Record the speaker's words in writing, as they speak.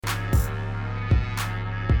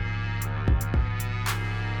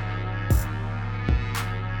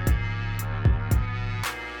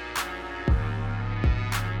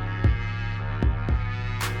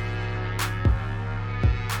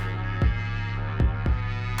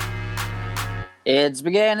It's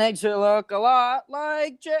beginning to look a lot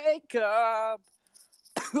like Jacob.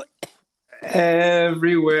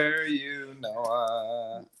 Everywhere you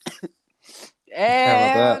know. How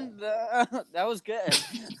about And that was good.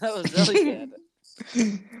 That was really good.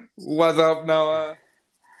 that? What's up, Noah?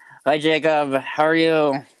 Hi, Jacob. How are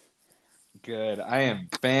you? Good. I am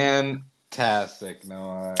fantastic,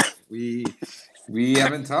 Noah. We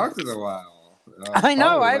haven't talked in a while. I know.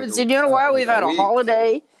 Probably I haven't seen you in a while. like We've a had a week.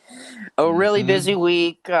 holiday, a really busy Mm-hmm.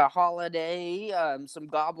 week, a holiday, some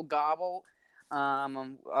gobble gobble.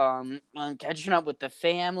 I'm catching up with the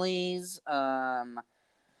families.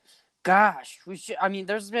 Gosh, I mean,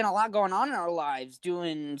 there's been a lot going on in our lives.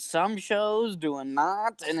 Doing some shows, doing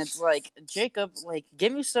not, and it's like Jacob. Like,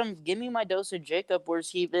 give me my dose of Jacob. Where's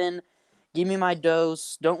he been? Give me my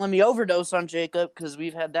dose. Don't let me overdose on Jacob because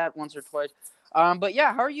we've had that once or twice. But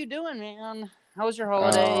yeah, how are you doing, man? How was your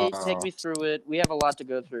holiday? Take Uh, me through it. We have a lot to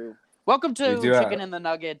go through. Welcome we to do Chicken have. and the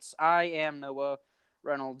Nuggets. I am Noah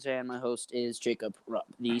Reynolds, and my host is Jacob Rupp,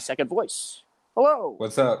 the second voice. Hello.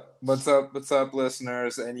 What's up? What's up? What's up,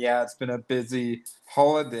 listeners? And yeah, it's been a busy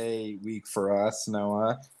holiday week for us,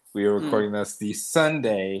 Noah. We are Mm, recording this the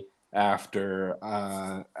Sunday after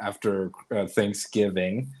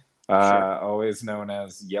Thanksgiving, sure. always known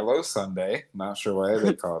as Yellow Sunday. Not sure why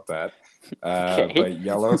they call it that, Okay. but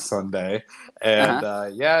Yellow Sunday. Uh And huh.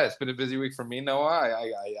 yeah, it's been a busy week for me, Noah.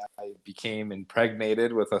 I became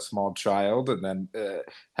impregnated with a small child, and then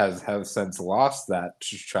have since lost that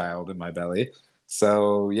child in my belly.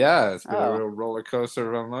 So yeah, it's been a Oh. real roller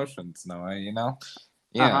coaster of emotions, Noah. Uh huh.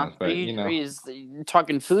 Yeah, Are but you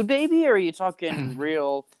talking food baby, or are you talking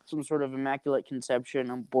real some sort of immaculate conception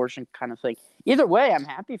abortion kind of thing? Either way, I'm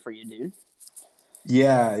happy for you, dude.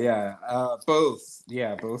 yeah, both.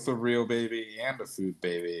 Yeah, both a real baby and a food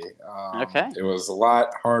baby. Okay. It was a lot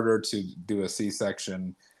harder to do a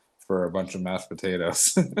C-section for a bunch of mashed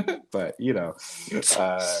potatoes, but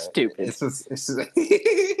Stupid. it's just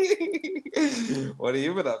what have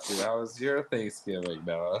you been up to? How was your Thanksgiving,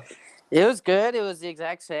 Noah? It was good. It was the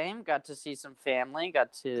exact same. Got to see some family.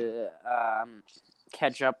 Got to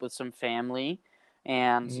catch up with some family.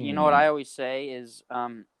 And you know what Mm. I always say is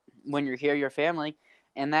when you're here, your family.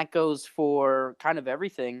 And that goes for kind of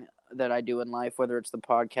everything that I do in life, whether it's the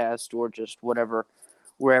podcast or just whatever,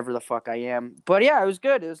 wherever the fuck I am. But yeah, it was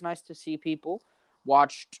good. It was nice to see people.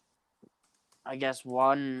 Watched, I guess,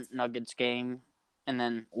 one Nuggets game and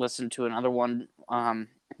then listened to another one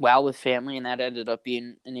while with family. And that ended up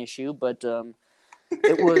being an issue. But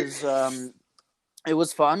it was it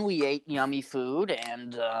was fun. We ate yummy food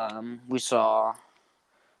and we saw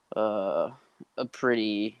uh, a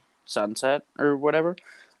pretty sunset or whatever.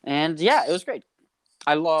 And yeah, it was great.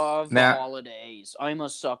 I love the Now, holidays. I'm a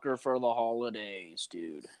sucker for the holidays,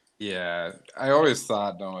 dude. yeah, I always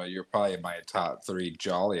thought, Noah, you're probably my top three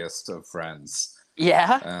jolliest of friends.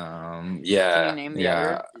 Yeah. Can you Yeah, name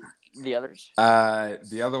yeah. the others?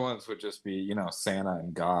 The other ones would just be, Santa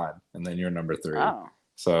and God, and then you're number three. Oh,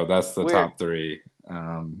 So that's the weird. top three.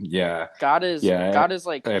 Yeah, yeah. God is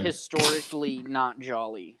like And historically not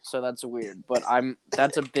jolly, so that's weird. But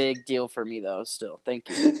that's a big deal for me though. Still, thank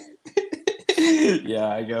you. yeah,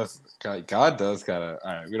 I guess God does kind of.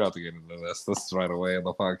 All right, we don't have to get into this. This is right away in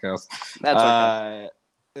the podcast. That's okay.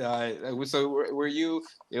 So were you?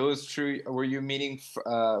 It was true. Were you meeting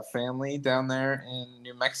family down there in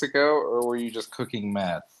New Mexico, or were you just cooking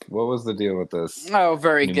meth? What was the deal with this Oh,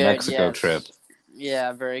 very New good. Mexico trip? Yes.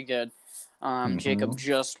 Yeah, very good. Mm-hmm. Jacob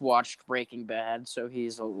just watched Breaking Bad, so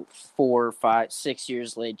he's 4, 5, 6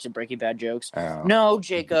 years late to Breaking Bad jokes. Oh. No,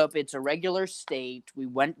 Jacob, it's a regular state. We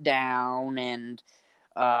went down and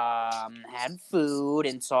had food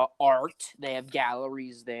and saw art. They have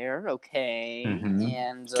galleries there, okay. Mm-hmm.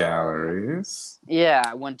 And Galleries. yeah,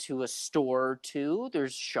 I went to a store or two.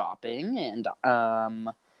 There's shopping and I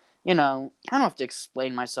don't have to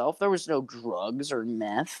explain myself. There was no drugs or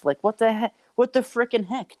meth. Like what the heck? What the frickin'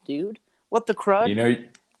 heck, dude? What the You crud?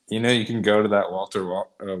 know, you can go to that Walter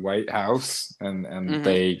White house, and Mm-hmm.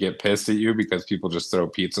 they get pissed at you because people just throw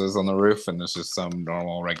pizzas on the roof, and there's just some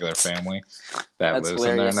normal regular family that That's lives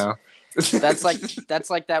in there hilarious. now. That's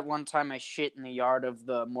like that one time I shit in the yard of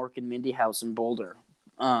the Mork and Mindy house in Boulder.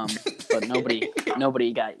 But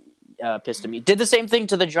nobody got pissed at me. Did the same thing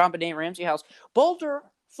to the John Benet Ramsey house. Boulder,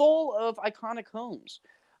 full of iconic homes.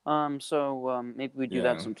 So maybe we do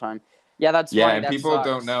that Yeah. sometime. Yeah, that's Yeah, funny. and That people don't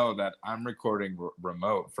sucks. know that I'm recording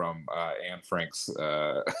remote from Anne Frank's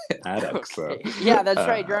attic. So, Okay. Yeah, that's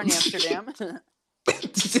right. You're uh, in Amsterdam.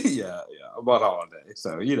 yeah, I'm on holiday.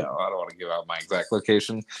 So, I don't want to give out my exact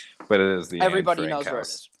location, but it is the Anne Everybody Frank knows where it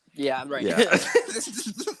house. is. Yeah, right. Yeah.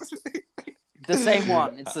 The same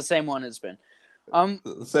one. It's the same one it's been.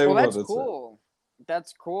 Say Well, what that's it's cool.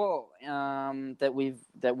 That's cool. That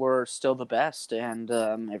we're still the best, and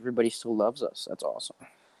everybody still loves us. That's awesome.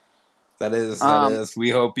 That is. Um,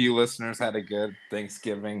 We hope you listeners had a good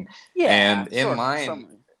Thanksgiving. yeah, And sort of.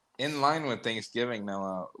 Something. in line with Thanksgiving,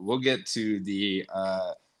 Noah, we'll get to the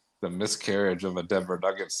miscarriage of a Denver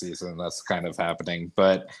Nuggets season that's kind of happening.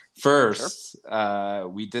 But Sure. first,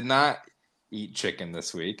 we did not eat chicken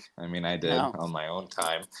this week. I mean, I did No. on my own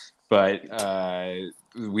time, but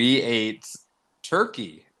we ate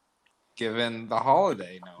turkey given the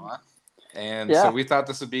holiday, Noah. And so Yeah. we thought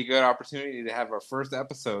this would be a good opportunity to have our first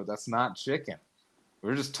episode that's not chicken.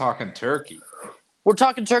 We're just talking turkey. We're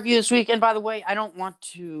talking turkey this week, and by the way, I don't want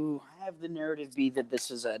to have the narrative be that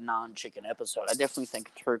this is a non-chicken episode. I definitely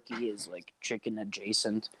think turkey is like chicken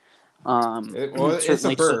adjacent. Well, it's a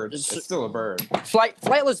Certainly, bird. It's still a bird.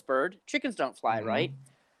 flightless bird. Chickens don't fly, Mm-hmm. right?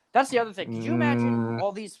 That's the other thing. Could you imagine Mm.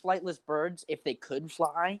 all these flightless birds if they could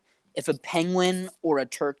fly? If a penguin or a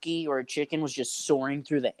turkey or a chicken was just soaring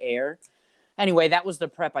through the air? Anyway, that was the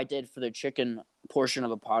prep I did for the chicken portion of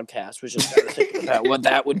the podcast, was just thinking about what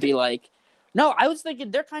that would be like. No, I was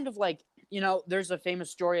thinking they're kind of like, there's a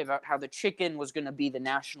famous story about how the chicken was going to be the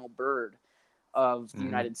national bird of the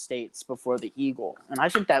United States before the eagle. And I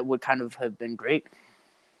think that would kind of have been great.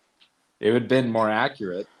 It would have been more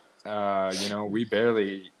accurate. We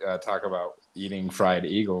barely talk about eating fried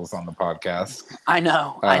eagles on the podcast. I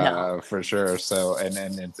know. For sure. So,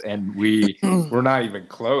 we're not even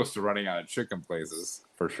close to running out of chicken places,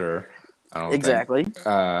 for sure. I don't Exactly. think.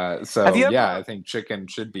 I think chicken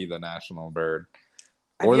should be the national bird.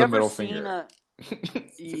 Or the middle finger.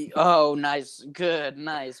 Oh, nice. Good.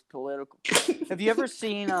 Nice. Political. Have you ever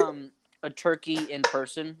seen a turkey in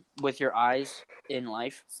person with your eyes in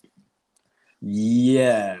life?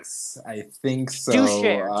 Yes, I think so. Do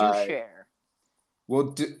share.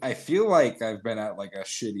 Well, I feel like I've been at like a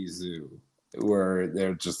shitty zoo where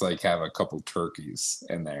they're just like have a couple turkeys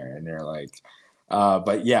in there, and you're like,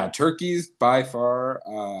 but yeah, turkeys by far,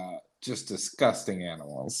 just disgusting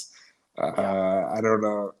animals. I don't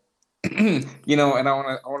know, and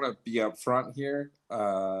I want to be upfront here.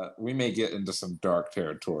 We may get into some dark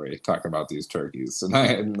territory talking about these turkeys,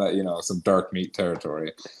 and some dark meat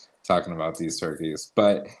territory talking about these turkeys,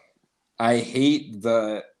 but I hate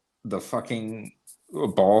the fucking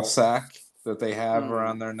ball sack that they have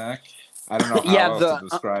around their neck. I don't know how else to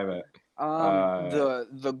describe it.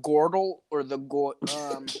 The gordle or the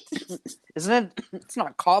isn't it? It's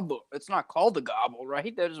not gobble. It's not called the gobble,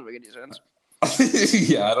 right? That doesn't make any sense.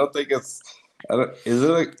 Yeah, I don't think it's. Is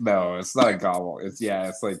it? No, it's not a gobble. It's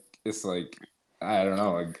like I don't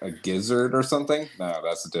know, a gizzard or something. No,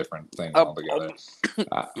 that's a different thing altogether.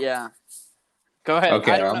 Yeah. Go ahead.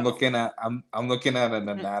 Okay, I'm looking at an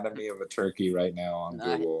anatomy of a turkey right now on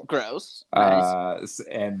Google. Gross. Nice.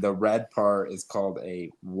 And the red part is called a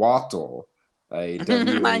wattle, a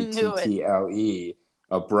wattle,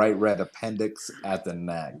 a bright red appendix at the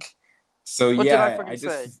neck. So what yeah, did I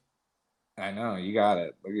say? I know you got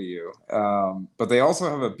it. Look at you. But they also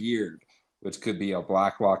have a beard, which could be a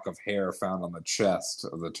black lock of hair found on the chest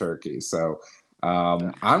of the turkey. So.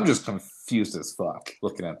 I'm just confused as fuck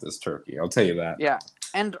looking at this turkey. I'll tell you that. Yeah.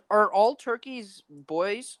 And are all turkeys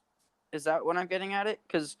boys? Is that what I'm getting at it?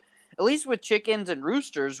 Because at least with chickens and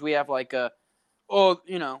roosters, we have like Right.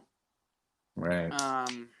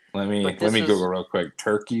 Let me Google real quick.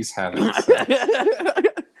 Turkeys having sex.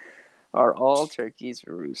 Are all turkeys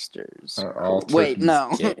roosters? Are all turkeys Wait, no.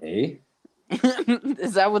 gay?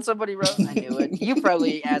 Is that what somebody wrote? I knew it. You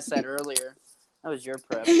probably asked that earlier. That was your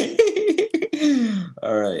prep.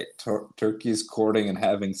 All right. Turkeys courting and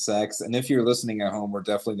having sex. And if you're listening at home, we're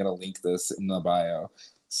definitely going to link this in the bio.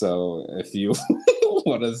 So if you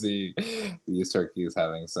want to see these turkeys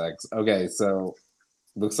having sex. Okay, so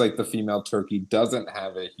looks like the female turkey doesn't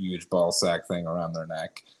have a huge ball sack thing around their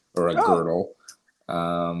neck or a girdle.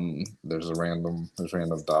 There's random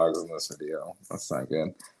dogs in this video. That's not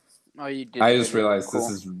good. Oh, you did. I just realized this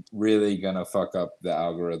is really going to fuck up the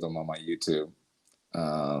algorithm on my YouTube.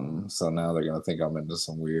 So now they're gonna think I'm into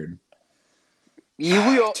some weird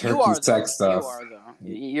turkey sex stuff. You are though.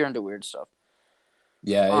 You're into weird stuff.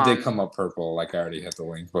 Yeah, it did come up purple. Like I already hit the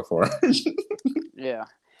link before. Yeah,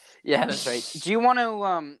 that's right. Do you want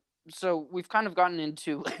to? So we've kind of gotten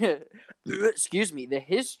into, excuse me, the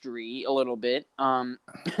history a little bit.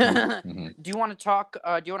 Mm-hmm. Do you want to talk?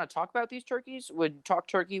 Do you want to talk about these turkeys? Would talk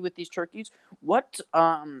turkey with these turkeys? What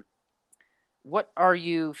are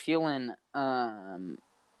you feeling?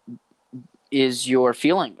 Is your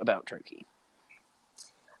feeling about turkey?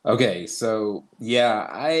 Okay, so yeah,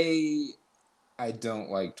 I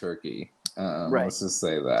don't like turkey. Right. Let's just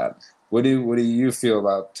say that. What do you feel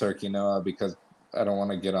about turkey, Noah? Because I don't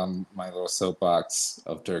want to get on my little soapbox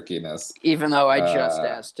of turkeyness. Even though I just Uh,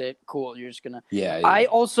 asked it. Cool, you're just gonna. yeah, I yeah.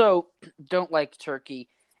 also don't like turkey,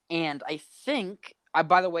 and I think.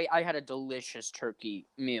 By the way, I had a delicious turkey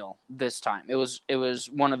meal this time. It was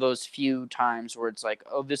one of those few times where it's like,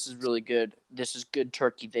 oh, this is really good. This is good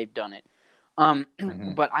turkey. They've done it.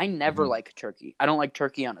 Hmm. But I never Hmm. like turkey. I don't like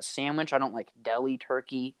turkey on a sandwich. I don't like deli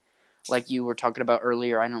turkey, like you were talking about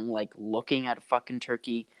earlier. I don't like looking at a fucking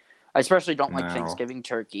turkey. I especially don't like No, Thanksgiving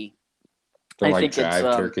turkey. don't I like think it's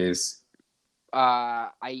jive turkeys.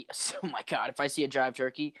 I oh my god, if I see a jive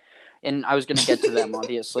turkey, and I was gonna get to them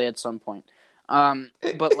obviously at some point.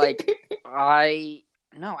 But like I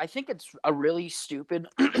no, I think it's a really stupid,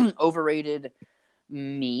 overrated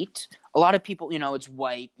meat. A lot of people, it's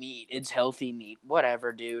white meat, it's healthy meat,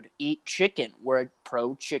 whatever, dude. Eat chicken. We're a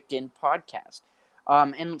pro chicken podcast.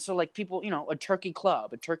 And so like people, a turkey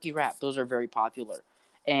club, a turkey wrap, those are very popular.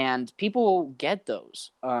 And people get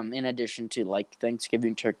those, in addition to like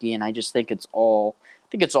Thanksgiving turkey, and I just think it's all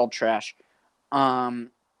trash.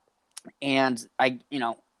 Um, and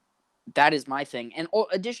that is my thing. And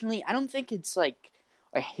additionally, I don't think it's like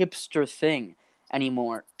a hipster thing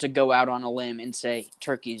anymore to go out on a limb and say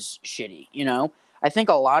turkey's shitty. I think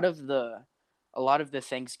a lot of the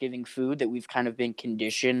Thanksgiving food that we've kind of been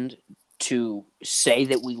conditioned to say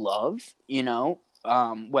that we love,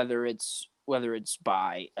 whether it's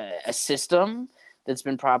by a system that's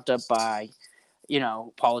been propped up by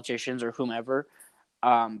politicians or whomever.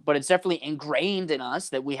 But it's definitely ingrained in us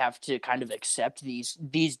that we have to kind of accept these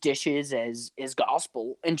dishes as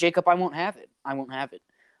gospel. And Jacob, I won't have it. I won't have it.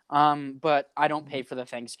 But I don't pay for the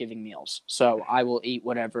Thanksgiving meals, so I will eat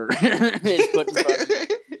whatever is put in front of me,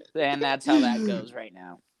 and that's how that goes right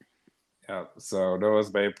now. Yeah. So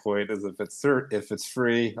Noah's main point is if it's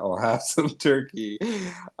free, I'll have some turkey.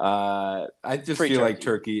 I just Free feel like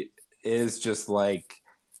turkey. turkey is just like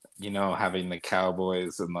having the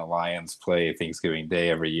Cowboys and the Lions play Thanksgiving Day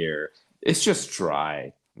every year. It's just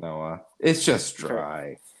dry, Noah. It's just Okay.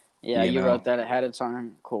 dry. Yeah, You you wrote know, that ahead of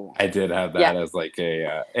time. Cool. I did have Yeah, that as like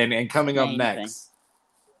and coming up main thing. next,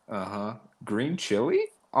 green chili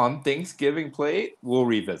on Thanksgiving plate. We'll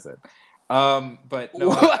revisit. But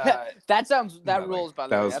Noah, That nothing. rules. By the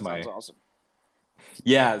That way, was that sounds my awesome.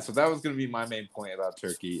 yeah. So that was gonna be my main point about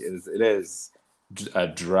turkey is it is a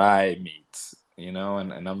dry meat, and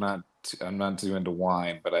I'm not too into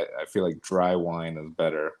wine, but I feel like dry wine is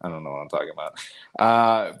better. I don't know what I'm talking about.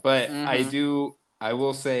 But Mm-hmm. I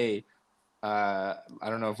will say I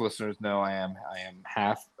don't know if listeners know I am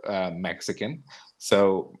half Mexican.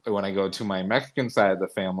 So when I go to my Mexican side of the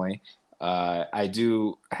family, I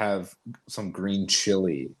do have some green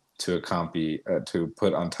chili to accompany to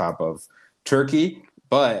put on top of turkey.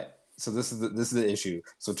 But so this is the issue.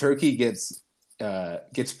 So turkey gets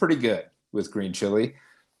pretty good with green chili,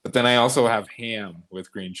 but then I also have ham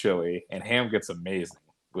with green chili, and ham gets amazing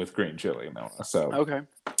with green chili. No, so Okay.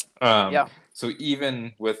 um, Yeah. so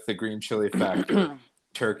even with the green chili factor,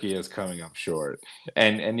 turkey is coming up short.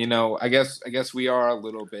 And I guess we are a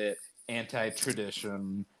little bit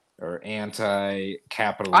anti-tradition or I'm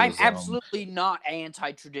anti-capitalism. absolutely not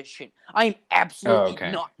anti-tradition. I am Oh, absolutely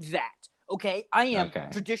okay. not that. Okay? I am Okay.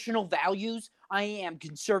 traditional values. I am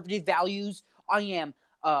conservative values. I am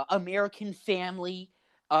American family,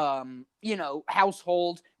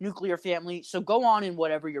 household, nuclear family. So go on in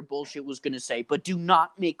whatever your bullshit was going to say, but do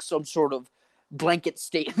not make some sort of blanket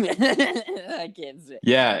statement. I can't say.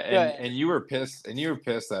 Yeah, Go and ahead. and you were pissed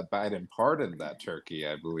that Biden pardoned that turkey,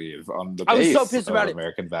 I believe, on the I was so base pissed of about it.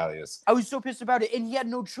 American values. I was so pissed about it, and he had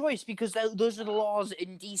no choice because those are the laws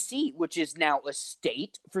in D.C., which is now a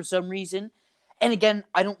state for some reason. And again,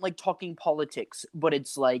 I don't like talking politics, but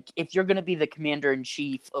it's like if you're gonna be the commander in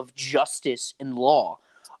chief of justice and law,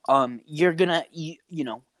 you're gonna you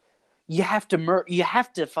have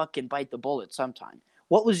to fucking bite the bullet sometime.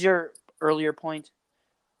 What was your earlier point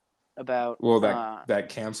about Well, that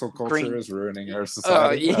cancel culture green? is ruining our Oh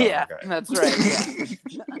society. Oh, yeah, that's right.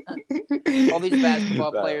 Yeah, all these okay.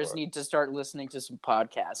 basketball That players one. need to start listening to some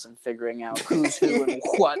podcasts and figuring out who's who and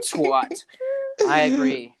what's what. I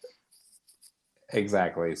agree.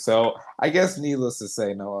 Exactly. So I guess needless to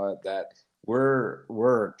say, Noah, that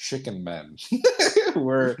we're chicken men.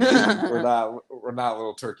 we're not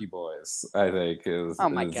little turkey boys, I think is Oh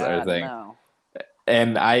my is our god, thing. no.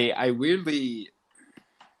 And I weirdly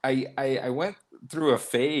I went through a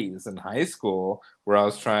phase in high school where I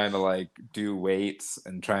was trying to like do weights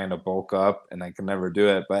and trying to bulk up and I could never do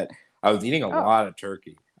it, but I was eating a Oh, lot of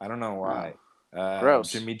turkey. I don't know oh, why.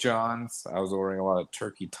 gross. Jimmy John's. I was ordering a lot of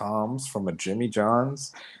turkey toms from a Jimmy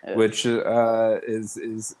John's, Ugh. which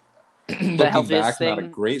is The Looking healthiest back, not a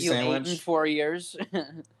thing great you ate in sandwich, 4 years.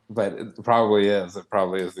 but it probably is. It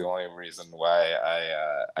probably is the only reason why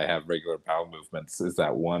I have regular bowel movements is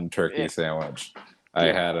that one turkey Yeah. sandwich I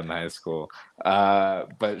Yeah. had in high school.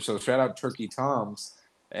 But so shout out Turkey Tom's,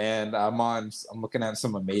 and I'm looking at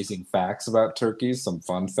some amazing facts about turkeys, some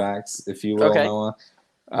fun facts, if you will, Okay. Noah.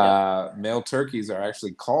 Yep. Male turkeys are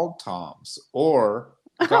actually called toms or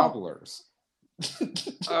gobblers.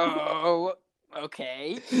 Oh,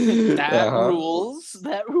 okay. That Uh-huh. rules.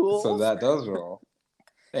 That So rules. that does roll.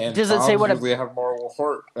 And Does it say toms what a? usually have more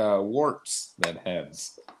warts than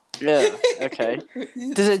heads. Yeah. Okay.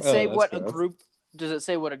 Does it say Oh, that's what a gross. group? Does it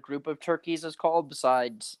say what a group of turkeys is called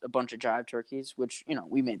besides a bunch of jive turkeys? Which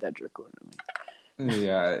we made that joke.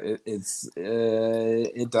 Yeah, it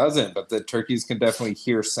doesn't, but the turkeys can definitely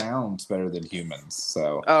hear sounds better than humans.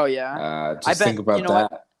 So Oh yeah. I just bet think you about know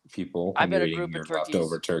what? that, people, I when bet you're a eating group of your turkeys.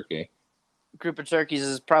 leftover turkey. Group of turkeys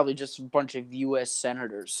is probably just a bunch of U.S.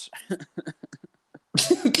 senators.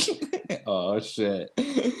 Oh shit,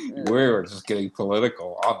 we're just getting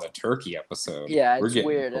political on the turkey episode. Yeah, We're it's getting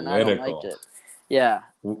weird, and I don't like political. it. Yeah.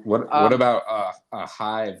 What about a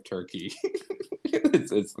hive turkey?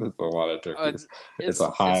 It's a lot of turkeys. It's a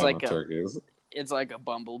It's hive like of turkeys. a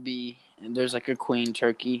bumblebee, and there's like a queen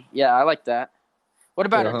turkey. Yeah, I like that. What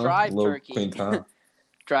about a drive Little turkey? queen tom.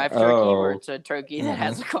 Drive turkey, where Oh. it's a turkey that Hmm.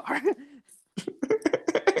 has a car.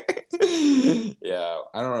 Yeah,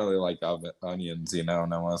 I don't really like onions,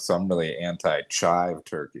 Noah, so I'm really anti-chive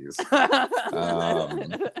turkeys. All right,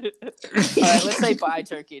 let's say bye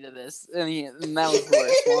turkey to this. And that was the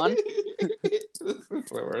worst one. This is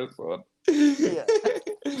the worst one. Yeah.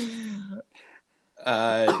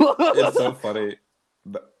 It's so funny.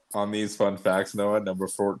 On these fun facts, Noah, number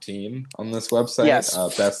 14 on this website, Yes.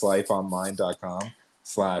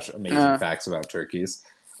 bestlifeonline.com/amazing facts about turkeys.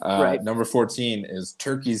 Right. Number 14 is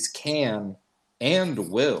turkeys can and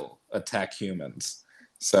will attack humans.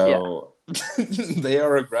 So they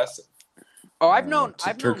are aggressive. Oh, I've known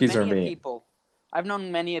Turkeys are many of mean. people. I've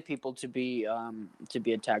known many of people to be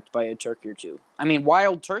attacked by a turkey or two. I mean,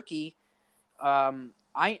 wild turkey. You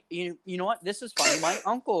know what? This is funny. My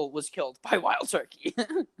uncle was killed by wild turkey.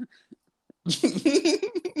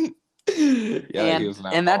 Yeah, he was an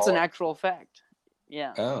and that's an alcoholic. actual fact.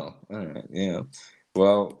 Yeah. Oh, all right, yeah.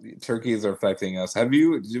 Well, turkeys are affecting us. Did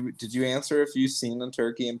you answer if you've seen a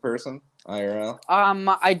turkey in person, IRL?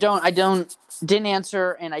 I didn't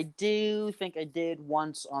answer, and I do think I did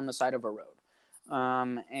once on the side of a road.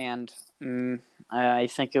 And I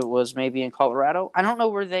think it was maybe in Colorado. I don't know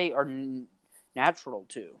where they are natural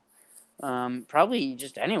to. Probably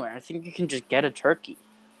just anywhere. I think you can just get a turkey.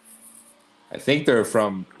 I think they're all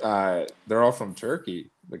from Turkey,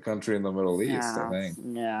 the country in the Middle East, I think.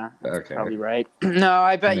 Yeah, that's Okay. probably right. No,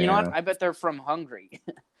 I bet you know what? Yeah. I bet they're from Hungary.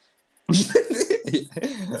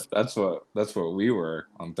 That's what we were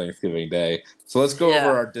on Thanksgiving Day. So let's go over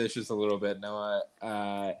our dishes a little bit, Noah.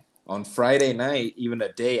 On Friday night, even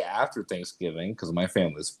a day after Thanksgiving, because my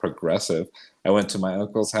family's progressive, I went to my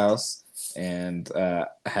uncle's house and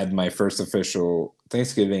had my first official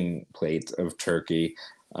Thanksgiving plate of turkey.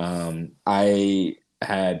 I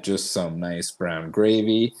had just some nice brown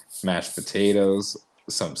gravy, mashed potatoes,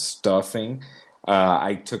 some stuffing.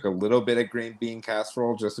 I took a little bit of green bean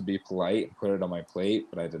casserole just to be polite and put it on my plate,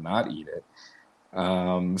 but I did not eat it.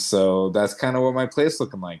 So that's kind of what my plate's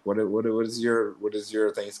looking like. What is your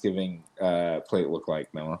Thanksgiving plate look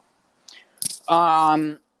like, Noah?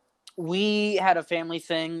 We had a family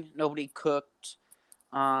thing. Nobody cooked.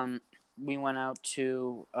 We went out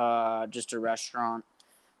to just a restaurant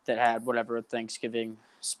that had whatever Thanksgiving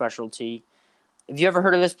specialty. Have you ever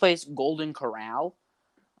heard of this place, Golden Corral?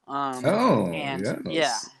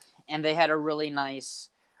 Yes. And they had a really nice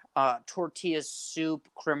tortilla soup,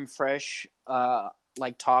 creme fraiche,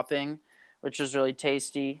 like topping, which was really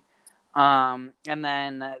tasty. And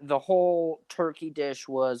then the whole turkey dish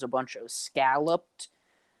was a bunch of scalloped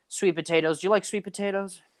sweet potatoes. Do you like sweet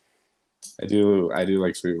potatoes? I do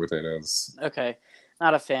like sweet potatoes. Okay,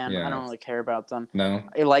 not a fan. Yeah. I don't really care about them. No.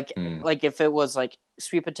 Like if it was like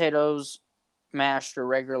sweet potatoes mashed or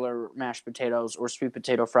regular mashed potatoes or sweet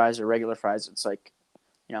potato fries or regular fries, it's like,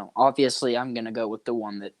 obviously I'm going to go with the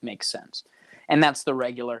one that makes sense. And that's the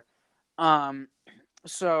regular.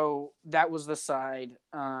 So that was the side.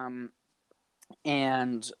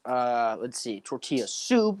 And let's see, tortilla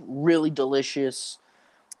soup, really delicious.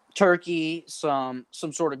 Turkey, some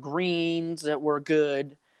sort of greens that were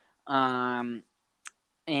good.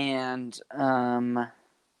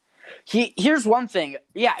 Here's one thing.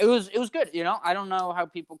 Yeah, it was good. I don't know how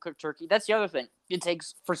people cook turkey. That's the other thing. It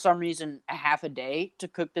takes, for some reason, a half a day to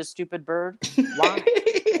cook this stupid bird. Why?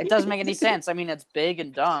 It doesn't make any sense. I mean, it's big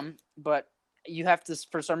and dumb, but you have to,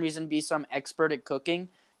 for some reason, be some expert at cooking.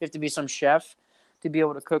 You have to be some chef to be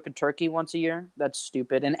able to cook a turkey once a year. That's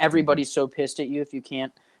stupid. And everybody's so pissed at you if you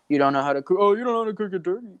don't know how to cook. Oh, you don't know how to cook a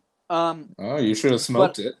turkey. Oh, you should have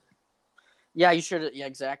smoked it. Yeah, you should. Yeah,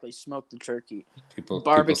 exactly. Smoked the turkey. People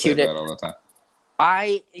Barbecued say it. that all the time.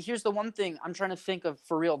 Here's the one thing I'm trying to think of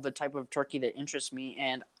for real, the type of turkey that interests me,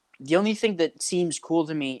 and the only thing that seems cool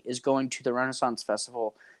to me is going to the Renaissance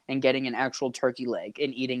Festival and getting an actual turkey leg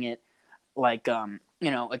and eating it like a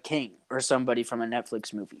king or somebody from a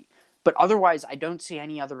Netflix movie. But otherwise, I don't see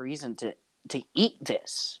any other reason to eat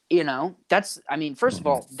this. First of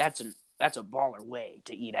all, that's a baller way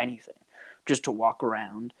to eat anything, just to walk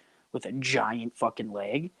around with a giant fucking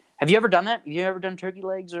leg. Have you ever done that? Have you ever done turkey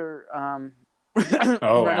legs or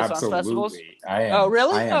Oh, Renaissance absolutely. festivals? I am. Oh,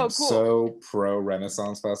 really? I am cool. so pro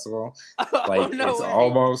Renaissance Festival. Like, no it's way.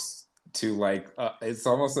 almost to like. It's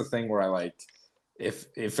almost a thing where I like. If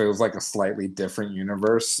it was like a slightly different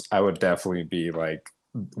universe, I would definitely be like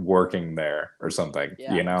working there or something.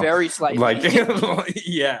 Yeah, very slightly. Like,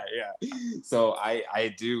 yeah. So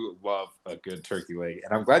I do love a good turkey leg,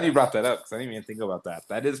 and I'm glad you brought that up because I didn't even think about that.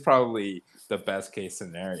 That is probably the best case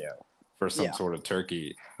scenario for some sort of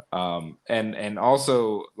turkey. And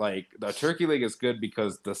also like the turkey leg is good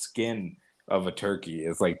because the skin of a turkey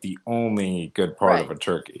is like the only good part of a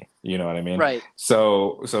turkey. You know what I mean? Right.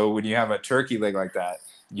 So when you have a turkey leg like that,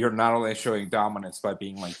 you're not only showing dominance by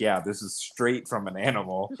being like, yeah, this is straight from an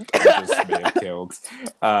animal I just may have killed,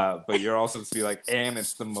 but you're also supposed to be like, and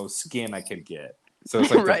it's the most skin I could get. So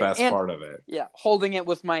it's like the best part of it. Yeah, holding it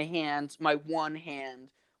with my hand, my one hand,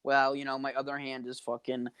 while my other hand is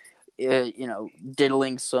fucking,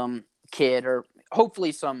 diddling some kid or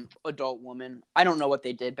hopefully some adult woman. I don't know what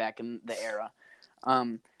they did back in the era,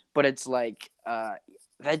 but it's like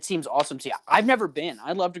that seems awesome to see. I've never been.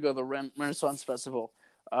 I'd love to go to the Renaissance Festival.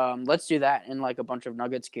 Let's do that in like a bunch of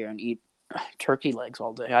Nuggets gear and eat turkey legs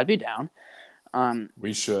all day. I'd be down.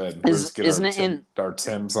 We should. Let's get our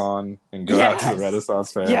Timbs on and go out to the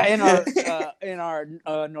Renaissance Fair. Yeah, in our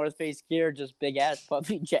North Face gear, just big ass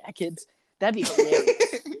puffy jackets. That'd be hilarious.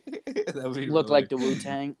 Look like the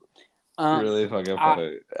Wu-Tang. Really fucking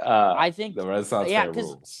funny. I think the Renaissance Fair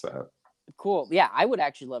rules. So. Cool. Yeah, I would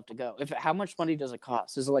actually love to go. How much money does it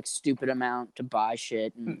cost? Is it like stupid amount to buy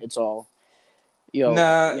shit and it's all?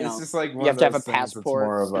 It's just like you have to have a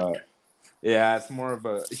passport. You have to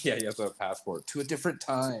have a passport to a different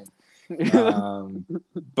time.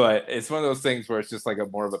 But it's one of those things where it's just like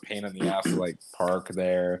more of a pain in the ass to like park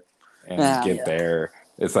there and get there.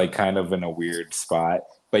 It's like kind of in a weird spot.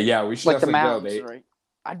 But yeah, we should like definitely the mountains, go. Right?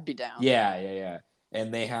 I'd be down. Yeah.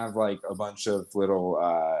 And they have like a bunch of little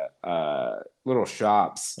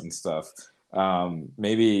shops and stuff.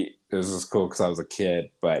 Maybe this is cool because I was a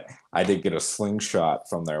kid, but I did get a slingshot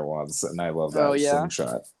from there once, and I love that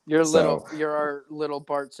slingshot. You're our little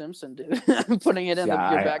Bart Simpson, dude. Putting it in your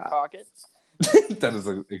back pocket. That is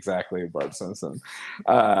exactly Bart Simpson,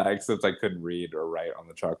 except I couldn't read or write on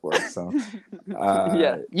the chalkboard. So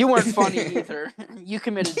you weren't funny either. You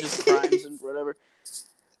committed just crimes and whatever.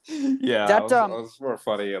 Yeah, I was more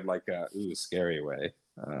funny in like a scary way.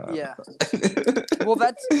 Well,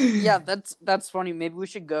 that's funny. Maybe we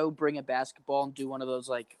should go bring a basketball and do one of those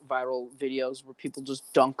like viral videos where people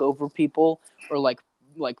just dunk over people or like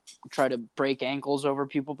try to break ankles over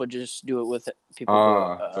people, but just do it with people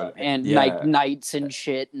knights and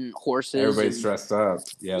shit and horses. Everybody's dressed up.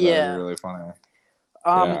 Yeah, that'd be really funny.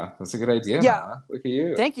 That's a good idea. Yeah, huh? Look at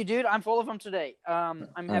you. Thank you, dude. I'm full of them today. I'm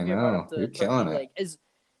happy about the turkey leg.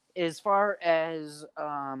 As far as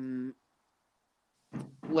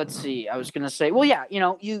let's see. I was gonna say, well, yeah,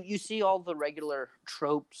 you see all the regular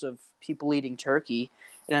tropes of people eating turkey,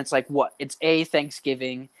 and it's like what? It's A,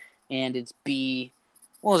 Thanksgiving, and it's B.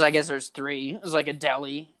 Well, I guess there's 3. It's like a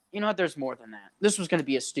deli. You know what? There's more than that. This was gonna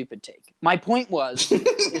be a stupid take. My point was,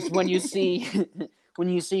 is when you see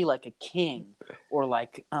like a king or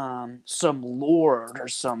like some lord or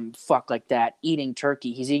some fuck like that eating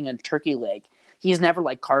turkey. He's eating a turkey leg. He's never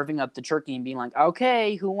like carving up the turkey and being like,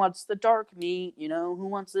 okay, who wants the dark meat? Who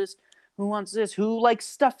wants this? Who wants this? Who likes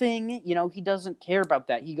stuffing? He doesn't care about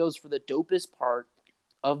that. He goes for the dopest part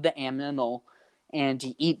of the animal and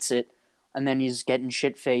he eats it. And then he's getting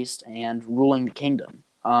shit-faced and ruling the kingdom.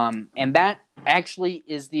 And that actually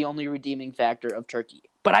is the only redeeming factor of turkey.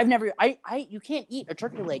 But you can't eat a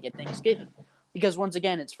turkey leg at Thanksgiving because once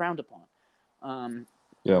again, it's frowned upon.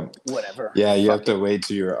 Whatever. Yeah, you have to wait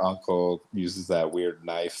till your uncle uses that weird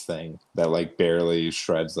knife thing that like barely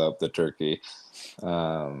shreds up the turkey,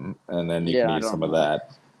 and then you can eat some of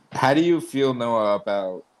that. How do you feel, Noah,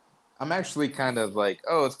 about I'm actually kind of like,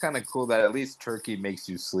 oh, it's kind of cool that at least turkey makes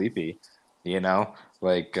you sleepy. You know,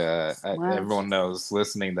 like Well, everyone knows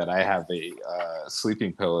listening that I have a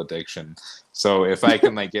sleeping pill addiction. So if I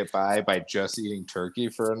can like get by just eating turkey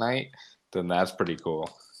for a night, then that's pretty cool.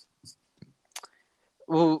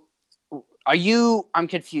 well, are you? I'm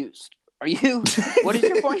confused. Are you? What is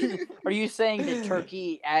your point? Are you saying that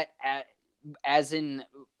turkey, as in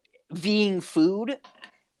being food,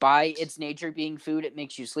 by its nature being food, it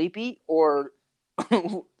makes you sleepy, or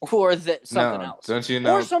or that something No, else, don't you or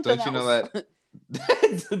know? something Don't you know else? that?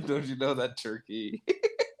 Don't you know that turkey?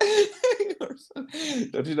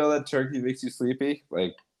 Don't you know that turkey makes you sleepy,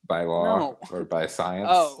 like by law No. or by science?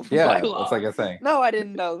 Oh, by Yeah, it's law. like a thing. No, I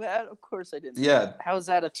didn't know that. Of course, I didn't know Yeah, that. How is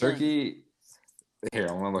that a thing? turkey. Here,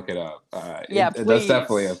 I'm gonna look it up. Yeah, That's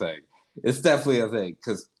definitely a please. thing. It's definitely a thing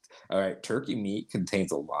because, all right, turkey meat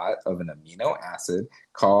contains a lot of an amino acid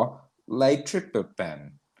called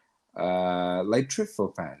lytryptophan.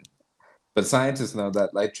 Lytryptophan. But scientists know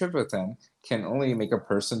that lytryptophan can only make a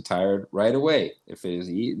person tired right away if it is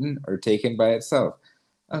eaten or taken by itself.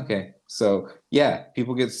 Okay, so yeah,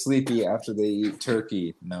 people get sleepy after they eat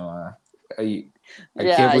turkey. Noah, I can't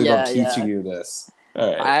Yeah, believe I'm yeah, teaching yeah. you this.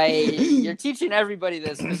 All right. You're teaching everybody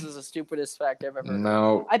this because it's the stupidest fact I've ever heard.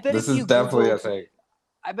 No, I bet this if is you definitely Google, a thing.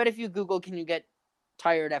 I bet if you Google, can you get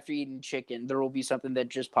tired after eating chicken? There will be something that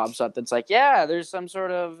just pops up that's like, yeah, there's some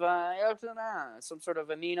sort of some sort of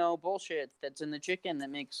amino bullshit that's in the chicken that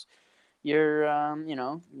makes your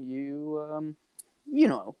you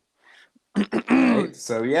know. All right.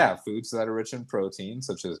 So yeah, foods that are rich in protein,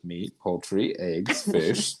 such as meat, poultry, eggs,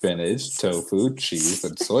 fish, spinach, tofu, cheese,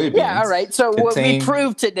 and Yeah, all soybeans, right. So what we contain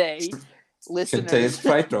proved today, contains listeners.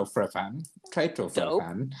 Dope.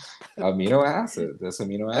 tryptophan amino acid. This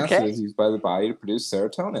amino acid Okay. is used by the body to produce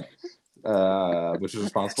serotonin, which is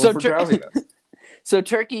responsible So for drowsiness. so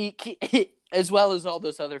turkey, as well as all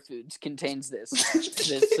those other foods, contains this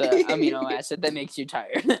amino acid that makes you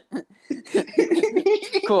tired.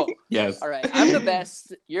 Cool. Yes. All right. I'm the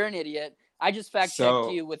best. You're an idiot. I just fact checked So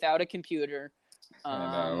you without a computer, I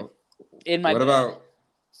um, know. in my What bed. about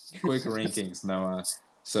quick rankings, Noah?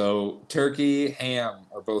 So turkey, ham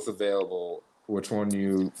are both available. Which one are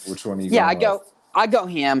you Yeah, going with? I go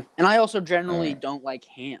ham, and I also All generally right. don't like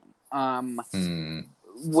ham. Hmm.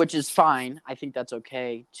 Which is fine. I think that's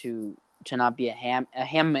okay to not be a ham man,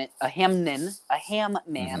 Mm-hmm.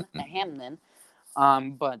 a hamman.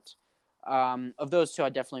 But of those two, I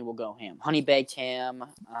definitely will go ham. Honey baked ham.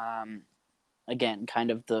 Again,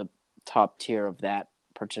 kind of the top tier of that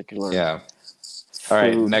particular Yeah. All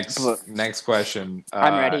right. food. But Next question.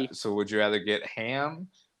 I'm ready. So would you rather get ham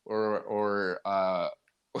or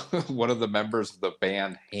one of the members of the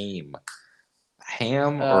band Haim?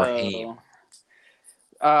 Ham or Haim?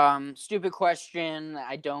 Oh, stupid question.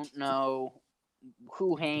 I don't know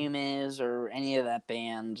who Haim is or any of that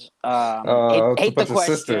band. It's a Hate the bunch of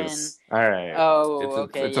question. sisters. All right. Oh,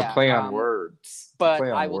 okay, It's a yeah. play on words. It's a But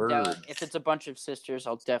play I on will if words. it's a bunch of sisters,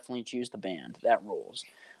 I'll definitely choose the band. That rules.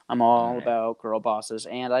 I'm All all right. about girl bosses,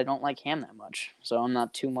 and I don't like Ham that much, so I'm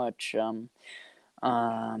not too much um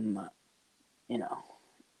you know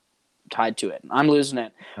tied to it. I'm losing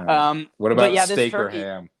it. All right. What But about yeah, this steak or turkey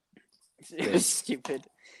ham? is Steak. stupid.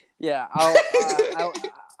 Yeah,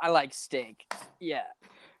 I like steak. Yeah,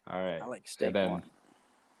 All right. I like And steak more.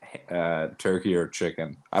 then turkey or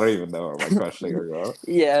chicken. I don't even know where my question gonna go.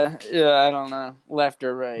 Yeah, I don't know, left or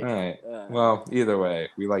All right. right. Uh, Well, either way,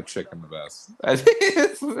 we like chicken the best. I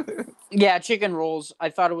think Yeah, chicken rolls. I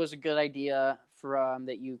thought it was a good idea for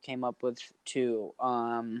that you came up with to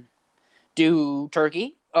do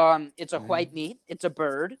turkey. It's a white meat. It's a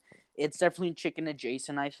bird. It's definitely chicken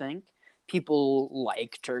adjacent. I think people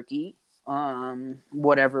like turkey.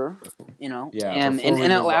 Whatever, yeah. and Before we it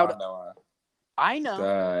move allowed. on, Noah, I know.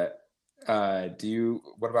 uh, do you?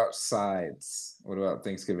 What about sides? What about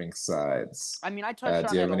Thanksgiving sides? I mean, I touched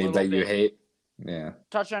Do on you it have a any little that you bit. hate? Yeah.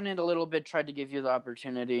 Touched on it a little bit. Tried to give you the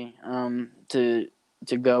opportunity to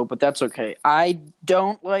go, but that's okay. I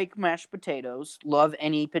don't like mashed potatoes. Love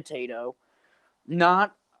any potato.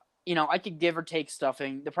 Not, I could give or take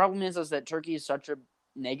stuffing. The problem is that turkey is such a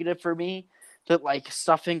negative for me that like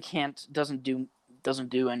stuffing doesn't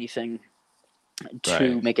do anything Right.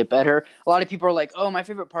 to make it better. A lot of people are like, "Oh, my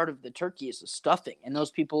favorite part of the turkey is the stuffing," and those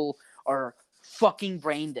people are fucking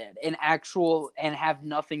brain dead and have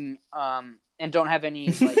nothing and don't have any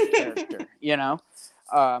like character.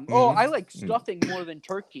 Oh, I like Mm-hmm. stuffing more than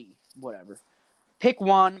turkey. Whatever. Pick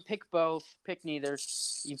one, pick both, pick neither.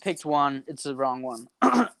 You picked one, it's the wrong one.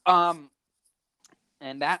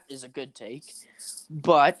 And that is a good take.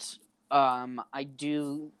 But I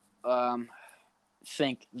do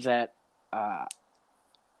think that.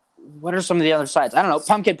 What are some of the other sides? I don't know.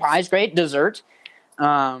 Pumpkin pie is great. Dessert.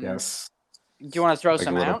 Yes. Do you want to throw Like a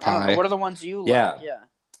some little out? I don't know. pie. What are the ones you Yeah. like? Yeah.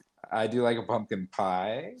 I do like a pumpkin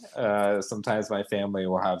pie. Sometimes my family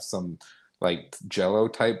will have some like Jello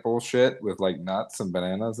type bullshit with like nuts and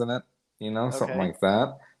bananas in it. Something Okay. like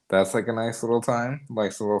that. That's like a nice little time,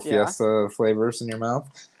 like some little Yeah. fiesta flavors in your mouth.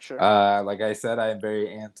 Sure. Like I said, I am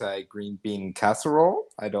very anti green bean casserole.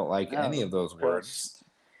 I don't like any Oh, of those of course. words.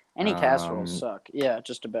 Any casseroles Um, suck. Yeah,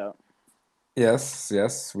 just about.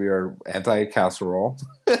 yes, we are anti casserole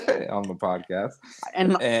on the podcast,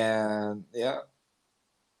 And and yeah,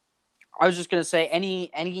 I was just gonna say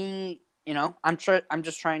any I'm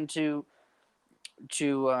just trying to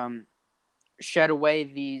shed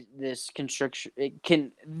away this constriction. It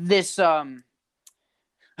can this I'm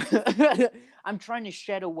trying to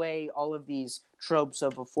shed away all of these tropes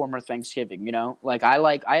of a former Thanksgiving. Like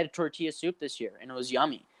I had tortilla soup this year and it was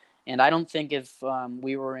yummy. And I don't think if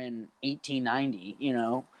we were in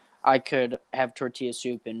 1890, I could have tortilla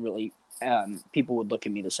soup and really people would look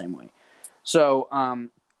at me the same way. So,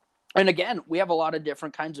 and again, we have a lot of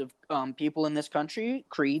different kinds of people in this country,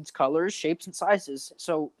 creeds, colors, shapes, and sizes.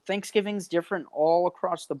 So Thanksgiving's different all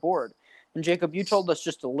across the board. And Jacob, you told us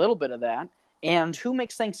just a little bit of that. And who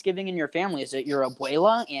makes Thanksgiving in your family? Is it your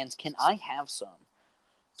abuela? And can I have some?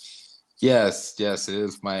 yes, it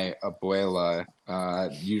is. My abuela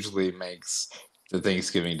usually makes the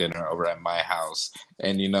Thanksgiving dinner over at my house,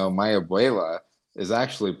 and my abuela is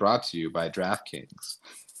actually brought to you by DraftKings.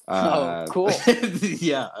 Oh, cool.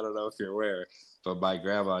 Yeah, I don't know if you're aware, but my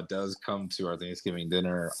grandma does come to our Thanksgiving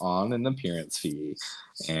dinner on an appearance fee,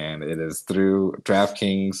 and it is through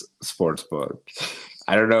DraftKings Sportsbook.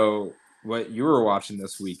 I don't know what you were watching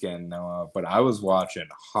this weekend, Noah, but I was watching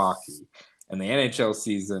hockey. And the NHL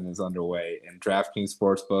season is underway, and DraftKings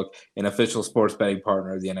Sportsbook, an official sports betting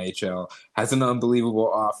partner of the NHL, has an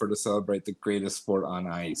unbelievable offer to celebrate the greatest sport on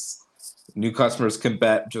ice. New customers can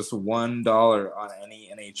bet just $1 on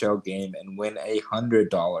any NHL game and win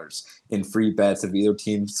 $100 in free bets if either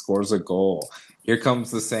team scores a goal. Here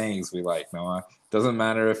comes the sayings we like, Noah. Doesn't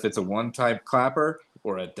matter if it's a one-time clapper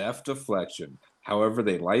or a deft deflection. However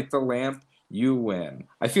they light the lamp, you win.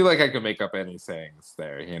 I feel like I could make up any sayings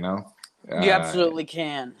there. You absolutely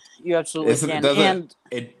can. You absolutely It can. doesn't And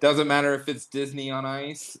it doesn't matter if it's Disney on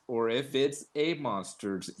ice or if it's a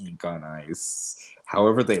Monsters Inc. on ice.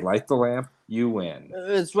 However they light the lamp, you win.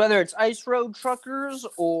 it's whether it's ice road truckers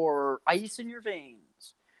or ice in your veins.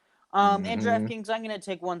 And Mm-hmm. DraftKings, I'm going to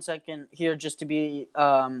take 1 second here just to be,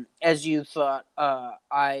 as you thought,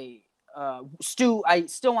 Stu, I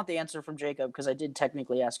still want the answer from Jacob because I did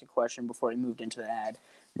technically ask a question before he moved into the ad,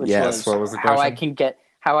 which Yes, what was the how I question?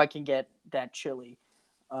 can get that chili,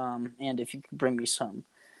 and if you could bring me some.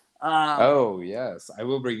 Oh yes, I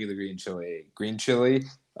will bring you the green chili. Green chili,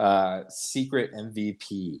 secret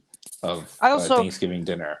MVP of I also Thanksgiving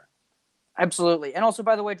dinner. Absolutely. And also,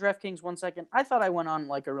 by the way, DraftKings, 1 second. I thought I went on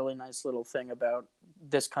like a really nice little thing about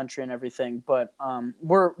this country and everything, but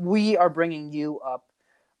we are bringing you up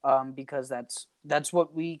because that's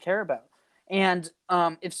what we care about. And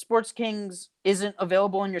if Sports Kings isn't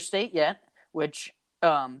available in your state yet, which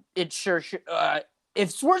it sure should,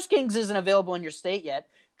 if Sports Kings isn't available in your state yet,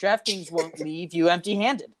 DraftKings won't leave you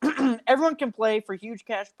empty-handed. Everyone can play for huge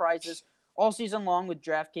cash prizes all season long with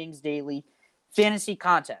DraftKings daily fantasy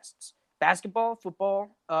contests. Basketball, football,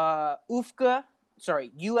 UFC,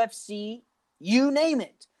 you name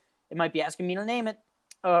it. It might be asking me to name it.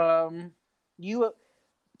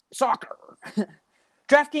 Soccer.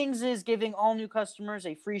 DraftKings is giving all new customers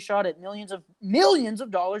a free shot at millions of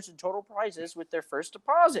dollars in total prizes with their first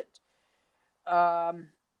deposit.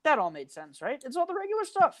 That all made sense, right? It's all the regular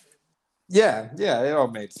stuff. Yeah, it all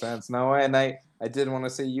made sense. No, and I did want to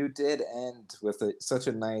say you did end with such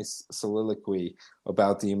a nice soliloquy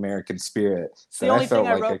about the American spirit that I felt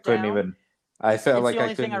like I couldn't even. I felt like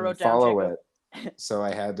I couldn't even follow it, so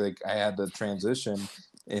I had to transition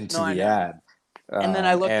into the ad. And then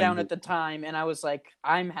I looked down at the time, and I was like,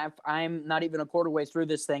 I'm not even a quarter way through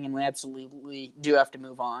this thing, and we absolutely do have to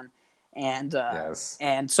move on. And yes,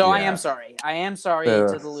 and so yeah. I am sorry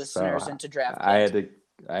to the listeners and to DraftKings.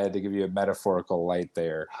 I had to give you a metaphorical light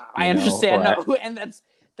there. I understand, and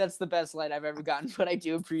that's the best light I've ever gotten, but I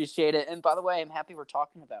do appreciate it. And by the way, I'm happy we're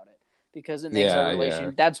talking about it because it makes our relationship.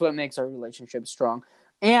 Yeah. That's what makes our relationship strong.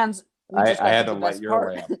 And I had to light your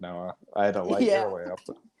way up, Noah. I had to light your way up.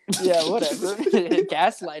 Yeah, whatever.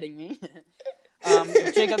 Gaslighting me.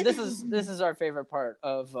 Jacob, this is our favorite part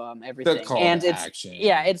of everything. The call to action.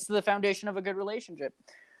 It's the foundation of a good relationship.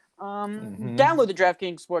 Download the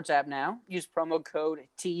DraftKings Sports app now. Use promo code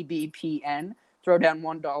TBPN Throw down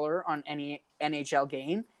 $1 on any NHL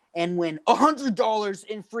game and win $100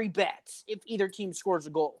 in free bets if either team scores a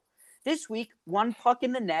goal. This week, one puck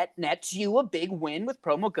in the net nets you a big win with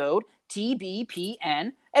promo code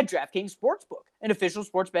TBPN at DraftKings Sportsbook, an official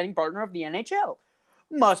sports betting partner of the NHL.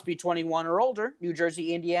 Must be 21 or older. New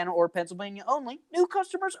Jersey, Indiana, or Pennsylvania only. New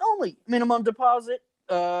customers only. Minimum deposit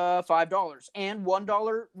 $5 and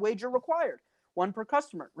 $1 wager required. One per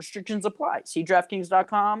customer. Restrictions apply. See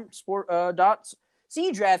DraftKings.com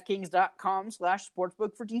see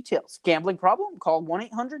DraftKings.com/sportsbook for details. Gambling problem? Call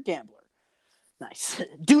 1-800-GAMBLER. Nice.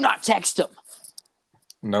 Do not text them.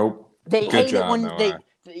 Nope. They Good hate job, it when Noah.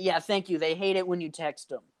 Yeah, thank you. They hate it when you text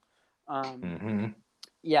them. Mm-hmm.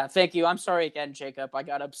 Yeah, thank you. I'm sorry again, Jacob. I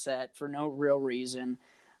got upset for no real reason.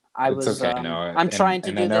 It's okay, Noah. I'm trying to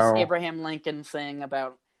and do I this know, Abraham Lincoln thing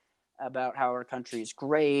about how our country's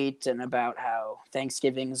great and about how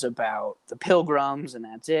Thanksgiving's about the pilgrims and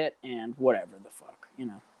that's it and whatever the fuck, you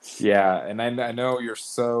know. Yeah, and I know you're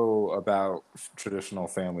so about traditional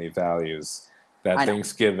family values that I know.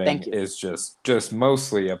 Thanksgiving Thank you. is just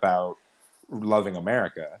mostly about loving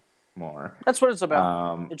America more. That's what it's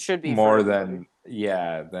about. It should be more for than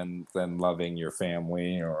than loving your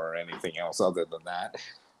family or anything else other than that.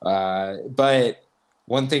 But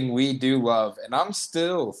one thing we do love, and I'm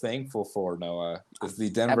still thankful for, Noah, is the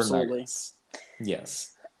Denver Absolutely. Nuggets.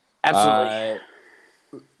 Yes. Absolutely.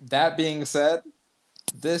 That being said,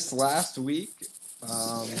 this last week,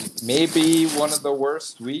 maybe one of the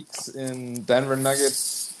worst weeks in Denver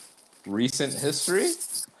Nuggets recent history,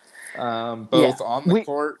 both on the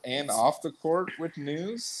court and off the court with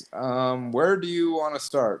news. Where do you want to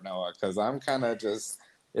start, Noah? Because I'm kind of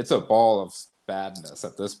it's a ball of badness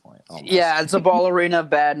at this point. Almost. Yeah, it's a ball arena of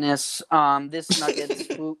badness. This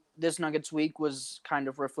Nuggets week was kind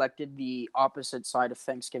of reflected the opposite side of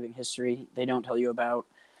Thanksgiving history they don't tell you about.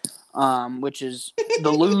 Which is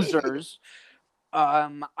the losers. I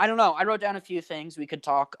don't know. I wrote down a few things. We could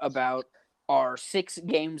talk about our 6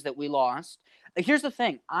 games that we lost. Here's the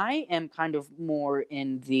thing. I am kind of more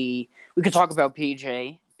in we could talk about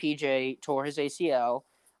PJ. PJ tore his ACL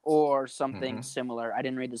or something similar. I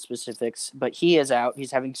didn't read the specifics, but he is out.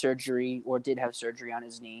 He's having surgery or did have surgery on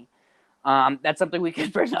his knee. That's something we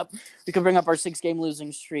could bring up. We could bring up our 6-game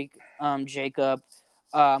losing streak, Jacob.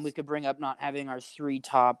 We could bring up not having our 3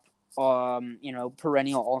 top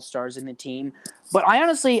perennial all-stars in the team. But I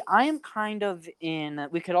am kind of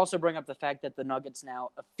we could also bring up the fact that the Nuggets now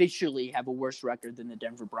officially have a worse record than the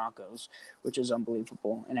Denver Broncos, which is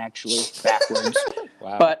unbelievable and actually backwards.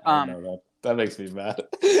 Wow. But I know that makes me mad.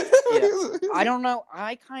 Yeah, I don't know.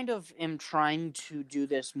 I kind of am trying to do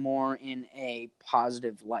this more in a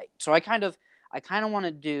positive light. So I kind of want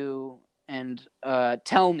to do and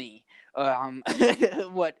tell me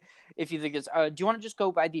what if you think it's do you want to just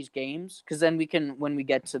go by these games? Because then we can, when we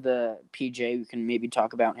get to the PJ, we can maybe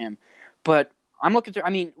talk about him. But I'm looking through, I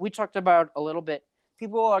mean, we talked about a little bit.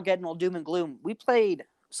 People are getting all doom and gloom. We played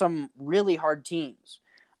some really hard teams.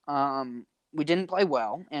 We didn't play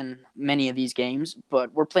well in many of these games,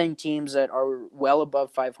 but we're playing teams that are well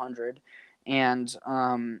above 500 and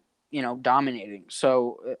dominating.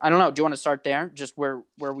 So I don't know. Do you want to start there? Just where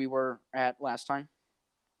we were at last time?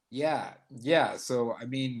 Yeah. So, I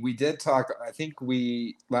mean, we did talk. I think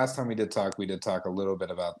last time we did talk a little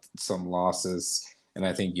bit about some losses, and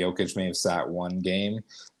I think Jokic may have sat one game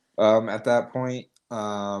at that point.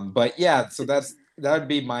 But yeah, so that would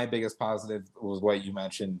be my biggest positive was what you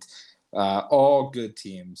mentioned. All good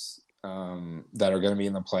teams that are going to be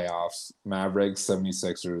in the playoffs: Mavericks,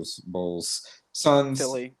 76ers, Bulls, Suns,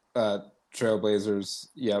 Philly, Trailblazers,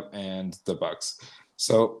 and the Bucks.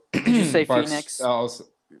 So did you say Bucks Phoenix? Also,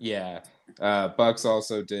 yeah. Bucks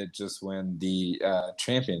also did just win the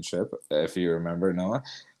championship, if you remember, Noah.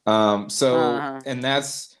 And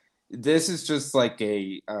this is just like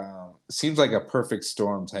seems like a perfect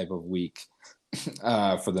storm type of week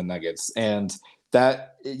for the Nuggets. And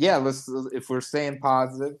that, if we're staying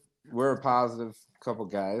positive, we're a positive couple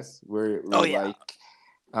guys. We've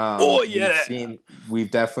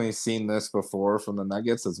definitely seen this before from the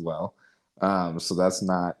Nuggets as well. So that's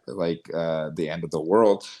not like the end of the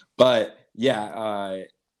world. But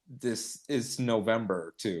this is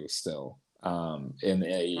November too still in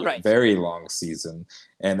a very long season.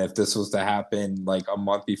 And if this was to happen like a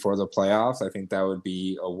month before the playoffs, I think that would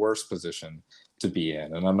be a worse position to be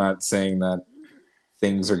in. And I'm not saying that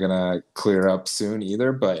things are going to clear up soon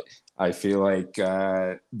either, but I feel like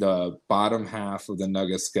the bottom half of the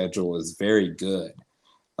Nuggets schedule is very good.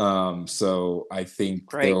 So I think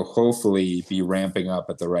they'll hopefully be ramping up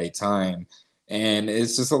at the right time, and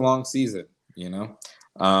it's just a long season,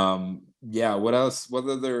 What else? What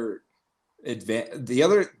other the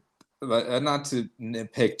other, not to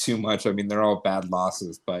nitpick too much. I mean, they're all bad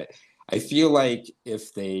losses, but I feel like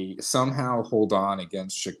if they somehow hold on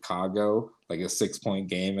against Chicago, like a 6 point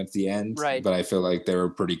game at the end, Right. but I feel like they were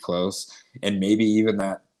pretty close, and maybe even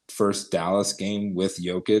that first Dallas game with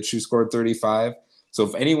Jokic, who scored 35. So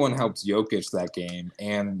if anyone helps Jokic that game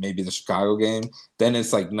and maybe the Chicago game, then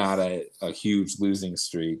it's like not a huge losing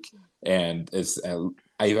streak, and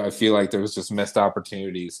I feel like there was just missed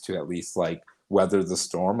opportunities to at least like weather the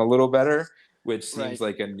storm a little better, which seems Right.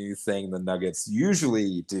 like a new thing the Nuggets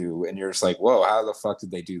usually do. And you're just like, whoa, how the fuck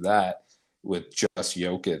did they do that with just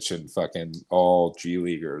Jokic and fucking all G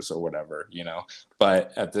Leaguers or whatever, you know?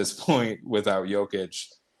 But at this point, without Jokic,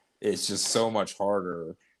 it's just so much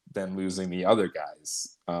harder than losing the other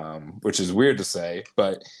guys, which is weird to say,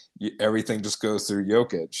 but everything just goes through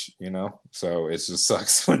Jokic, you know? So it just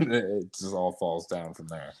sucks when it just all falls down from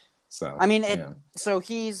there. So I mean, yeah. So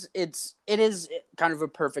it is kind of a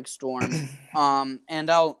perfect storm. And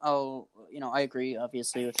I'll I agree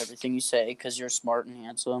obviously with everything you say because you're smart and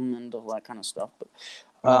handsome and all that kind of stuff. But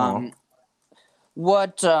Oh,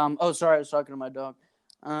 what oh sorry, I was talking to my dog.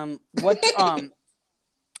 What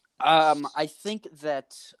I think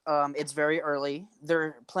that it's very early. There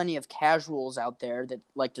are plenty of casuals out there that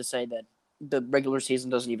like to say that the regular season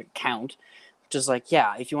doesn't even count. Just like,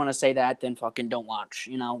 yeah, if you want to say that, then fucking don't watch.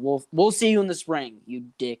 We'll see you in the spring, you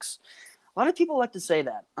dicks. A lot of people like to say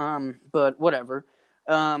that. But whatever.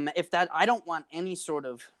 If that, I don't want any sort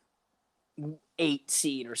of 8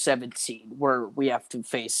 seed or 7 seed where we have to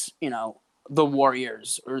face, the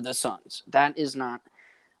Warriors or the Suns. That is not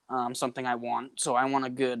something I want. So I want a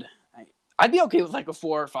good. I'd be okay with like a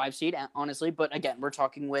 4 or 5 seed, honestly. But again, we're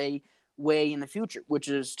talking way, way in the future, which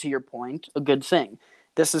is, to your point, a good thing.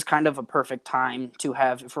 This is kind of a perfect time to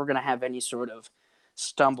have, if we're going to have any sort of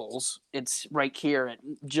stumbles, it's right here at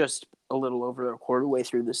just a little over a quarter way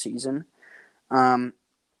through the season. Um,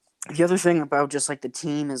 the other thing about just like the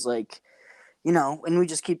team is like, and we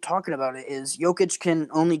just keep talking about it, is Jokic can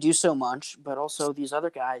only do so much, but also these other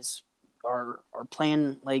guys are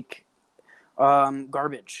playing like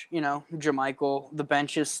garbage. JaMychal, the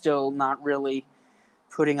bench is still not really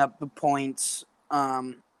putting up the points.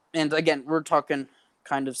 And again, we're talking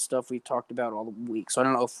kind of stuff we've talked about all the week. So I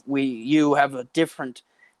don't know if you have a different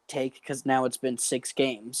take because now it's been 6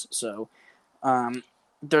 games. So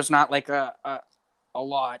there's not like a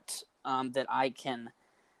lot that I can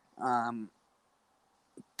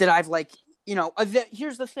that I've like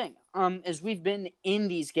here's the thing. As we've been in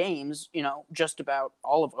these games, just about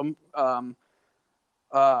all of them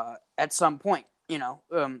at some point,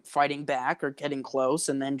 fighting back or getting close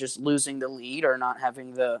and then just losing the lead or not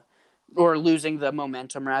having or losing the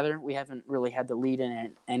momentum rather. We haven't really had the lead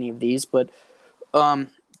in any of these, but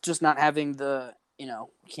just not having the,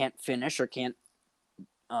 can't finish or can't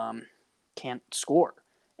score.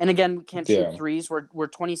 And again, we can't shoot yeah. threes. We're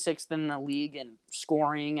 26th in the league in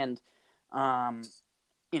scoring, and a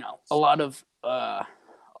lot of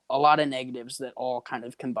negatives that all kind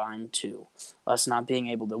of combine to us not being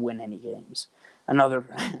able to win any games. Another,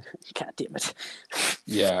 God damn it.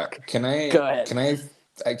 Yeah. Can I Go ahead.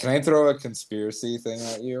 can I throw a conspiracy thing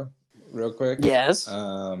at you real quick? Yes.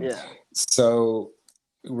 Um, Yeah. so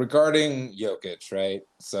regarding Jokic, right?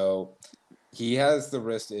 So he has the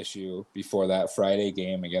wrist issue before that Friday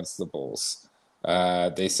game against the Bulls.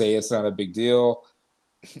 They say it's not a big deal,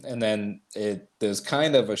 and then there's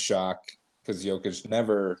kind of a shock because Jokic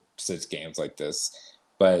never sits games like this,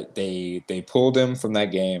 but they pulled him from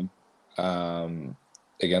that game um,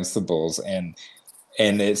 against the Bulls, and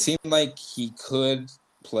it seemed like he could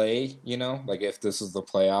play. Like if this was the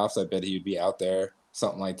playoffs, I bet he'd be out there,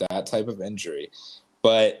 something like that type of injury.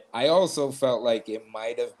 But I also felt like it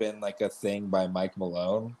might have been like a thing by Mike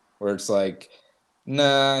Malone, where it's like,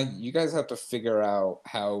 nah, you guys have to figure out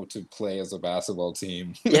how to play as a basketball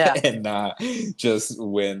team Yeah. and not just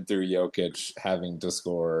win through Jokic having to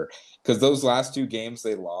score. Because those last 2 games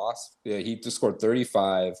they lost, yeah, he just scored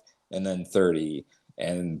 35 and then 30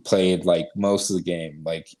 and played like most of the game.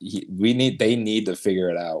 Like they need to figure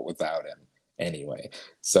it out without him anyway.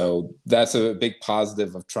 So that's a big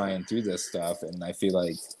positive of trying through this stuff. And I feel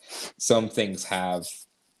like some things have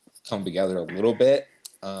come together a little bit.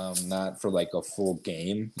 Not for like a full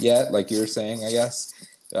game yet, like you were saying, I guess.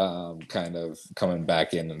 Kind of coming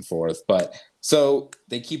back in and forth. But so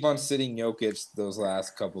they keep on sitting Jokic those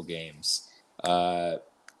last couple games.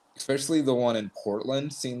 Especially the one in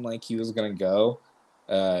Portland seemed like he was gonna go.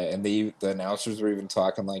 And the announcers were even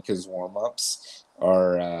talking like his warm-ups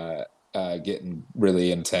are getting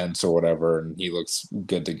really intense or whatever, and he looks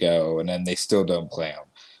good to go, and then they still don't play him.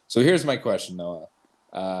 So here's my question, Noah.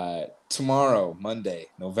 tomorrow, Monday,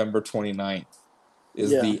 November 29th,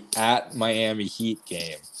 is the at Miami Heat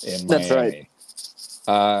game in That's Miami.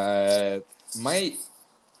 Might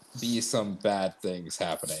be some bad things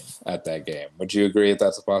happening at that game. Would you agree that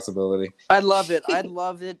that's a possibility? I'd love it. I'd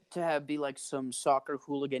love it to be like some soccer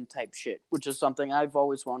hooligan type shit, which is something I've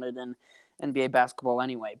always wanted in NBA basketball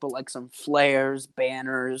anyway. But like some flares,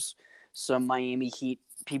 banners, some Miami Heat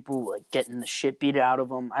people like getting the shit beat out of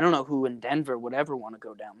them. I don't know who in Denver would ever want to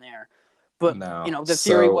go down there. But No. you know, the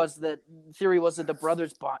theory was that the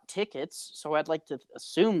brothers bought tickets. So I'd like to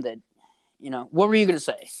assume that, you know, what were you gonna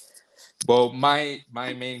say? Well, my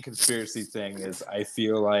main conspiracy thing is I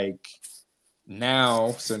feel like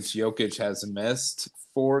now, since Jokic has missed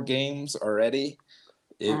 4 games already,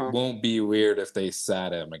 it won't be weird if they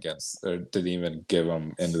sat him against or didn't even give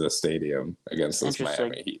him into the stadium against this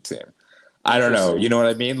Miami Heat team. I don't know. You know what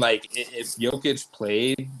I mean? Like, if Jokic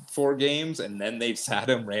played 4 games and then they sat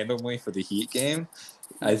him randomly for the Heat game,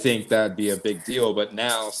 I think that'd be a big deal. But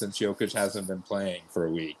now, since Jokic hasn't been playing for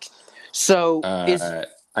a week, so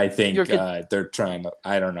I think they're trying to.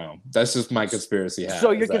 I don't know. That's just my conspiracy hat.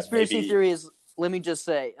 So your conspiracy theory is, let me just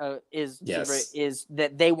say, is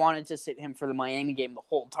that they wanted to sit him for the Miami game the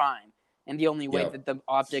whole time, and the only way that the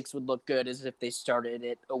optics would look good is if they started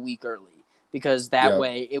it a week early, because that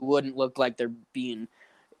way it wouldn't look like they're being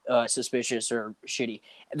suspicious or shitty.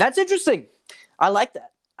 That's interesting. I like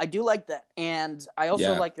that. I do like that, and I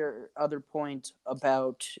also like your other point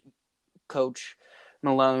about Coach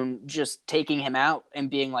Malone just taking him out and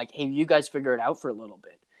being like, hey, you guys figure it out for a little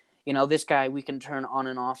bit. You know, this guy we can turn on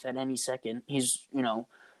and off at any second. He's, you know,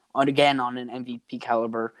 on an MVP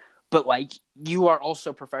caliber. But, like, you are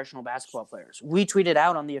also professional basketball players. We tweeted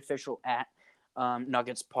out on the official at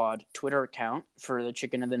Nuggets Pod Twitter account for the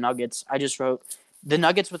Chicken and the Nuggets. I just wrote, the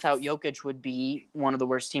Nuggets without Jokic would be one of the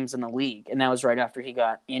worst teams in the league. And that was right after he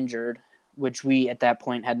got injured, which we at that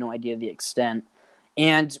point had no idea the extent.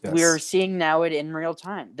 And we're seeing now it in real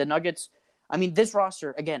time. The Nuggets, I mean, this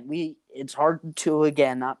roster, again, it's hard to,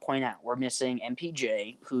 again, not point out. We're missing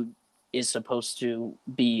MPJ, who is supposed to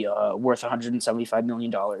be worth $175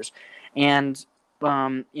 million, and,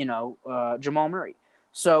 Jamal Murray.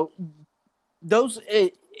 So those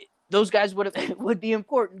guys would be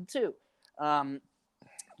important, too. I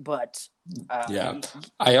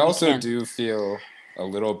also do feel a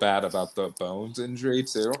little bad about the Bones injury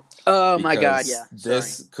too. Oh my God! Yeah,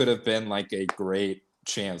 this could have been like a great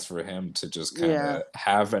chance for him to just kind of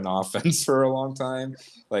have an offense for a long time,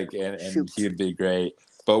 like, and he'd be great.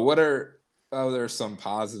 But there's some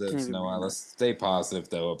positives, Noah. Let's stay positive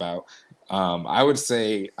though about. I would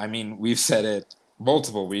say, I mean, we've said it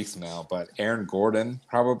multiple weeks now, but Aaron Gordon,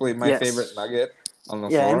 probably my favorite Nugget on the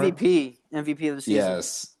floor. MVP of the season.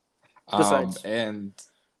 Yes, and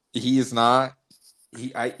he's not.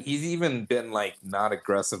 He's even been like not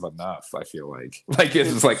aggressive enough. I feel like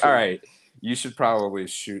it's like, all right, you should probably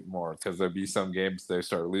shoot more, because there'd be some games they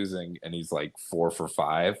start losing and he's like 4 for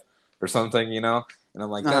 5 or something, you know. And I'm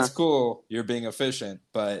like, that's cool, you're being efficient,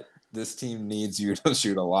 but this team needs you to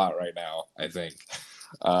shoot a lot right now, I think.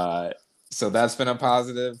 So that's been a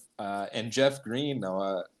positive. And Jeff Green,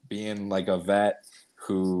 Noah, being like a vet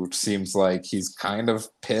who seems like he's kind of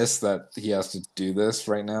pissed that he has to do this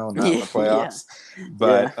right now, not in the playoffs.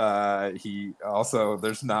 But he also,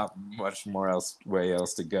 there's not much more way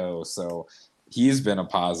else to go. So he's been a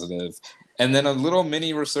positive. And then a little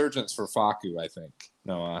mini resurgence for Facu, I think,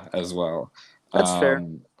 Noah, as well. That's fair.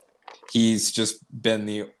 He's just been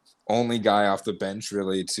the only guy off the bench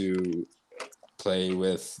really to play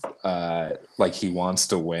with like he wants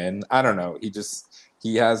to win. I don't know.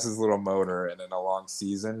 He has his little motor, and in a long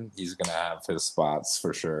season, he's going to have his spots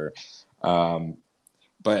for sure.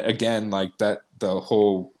 But again, like that, the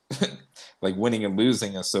whole like winning and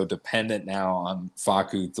losing is so dependent now on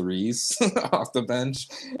Facu threes off the bench,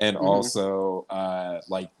 and also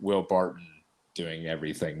like Will Barton doing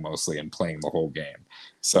everything mostly and playing the whole game.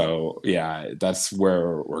 So yeah, that's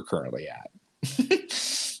where we're currently at.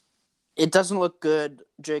 It doesn't look good,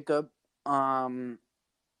 Jacob.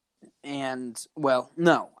 And well,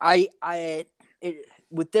 no,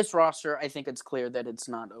 with this roster, I think it's clear that it's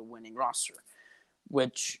not a winning roster,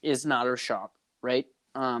 which is not a shock, right?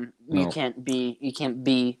 No. You can't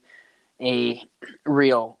be a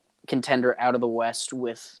real contender out of the West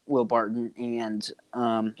with Will Barton and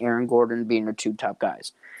Aaron Gordon being your 2 top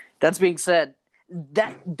guys. That's being said,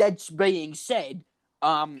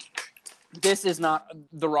 this is not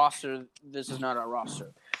the roster. This is not our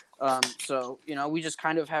roster. So, you know, we just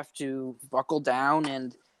kind of have to buckle down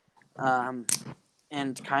and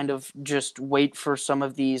kind of just wait for some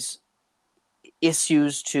of these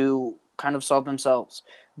issues to kind of solve themselves.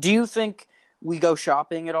 Do you think we go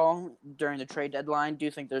shopping at all during the trade deadline? Do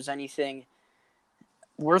you think there's anything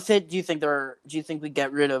worth it? Do you think we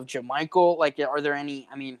get rid of JaMychal? Like, are there any?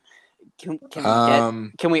 I mean, can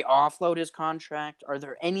we offload his contract? Are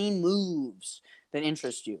there any moves that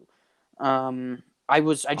interest you? I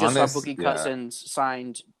just saw Boogie Cousins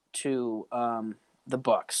signed to the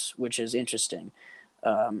Bucks, which is interesting.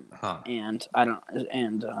 And I don't,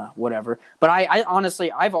 and whatever. But I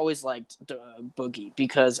honestly, I've always liked Boogie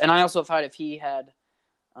because, and I also thought if he had,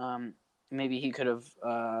 maybe he could have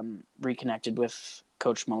reconnected with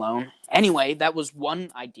Coach Malone. Anyway, that was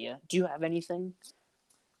one idea. Do you have anything?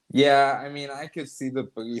 Yeah, I mean, I could see the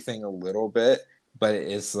Boogie thing a little bit, but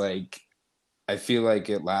it's like, I feel like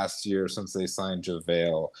it last year since they signed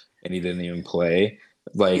JaVale and he didn't even play.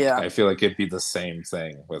 Like, I feel like it'd be the same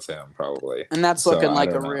thing with him probably. And that's looking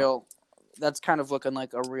like that's kind of looking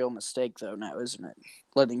like a real mistake though now, isn't it?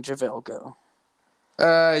 Letting JaVale go.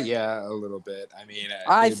 Yeah, a little bit. I mean,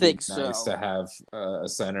 I think nice to have a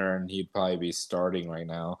center, and he'd probably be starting right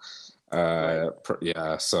now.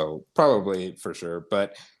 Yeah, so probably for sure.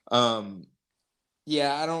 But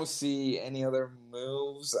yeah, I don't see any other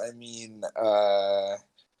moves. I mean,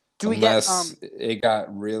 unless it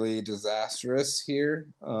got really disastrous here.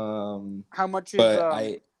 How much is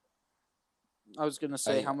I was gonna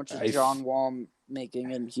say how much is John Wall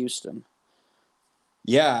making in Houston?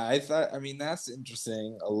 Yeah, I mean, that's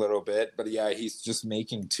interesting a little bit, but yeah, he's just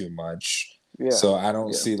making too much. Yeah. So I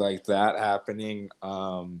don't see like that happening.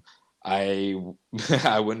 I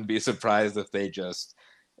wouldn't be surprised if they just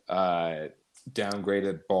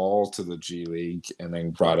downgraded Ball to the G League and then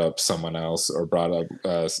brought up someone else or brought up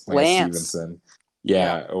Stevenson.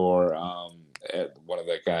 Yeah, or one of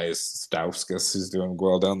the guys, Stauskas, who's doing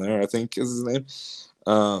well down there, I think is his name.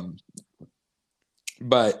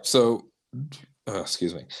 But so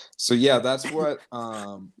excuse me. So yeah, that's what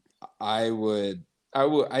I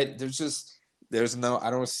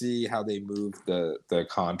don't see how they move the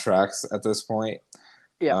contracts at this point.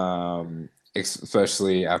 Yeah.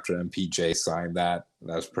 Especially after MPJ signed that.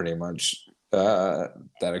 That's pretty much that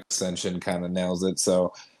extension kind of nails it.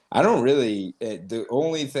 So I don't really the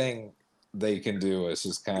only thing they can do is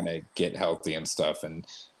just kind of get healthy and stuff. And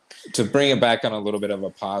to bring it back on a little bit of a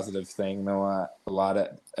positive thing, though, I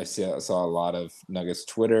saw a lot of Nuggets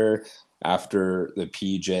Twitter after the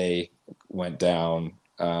PJ went down.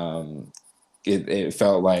 It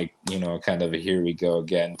felt like, kind of a here we go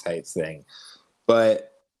again type thing. But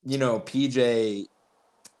PJ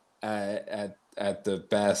at the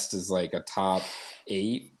best is like a top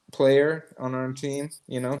 8 player on our team.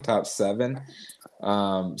 Top 7.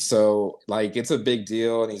 So like it's a big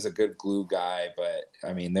deal and he's a good glue guy, but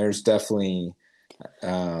I mean there's definitely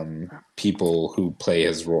people who play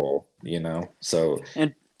his role, so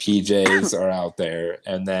PJs are out there,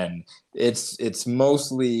 and then it's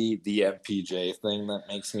mostly the MPJ thing that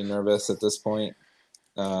makes me nervous at this point.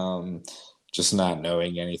 Just not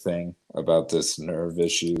knowing anything about this nerve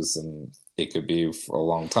issues, and it could be for a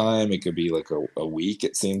long time. It could be like a week,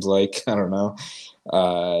 it seems like. I don't know.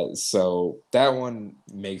 So that one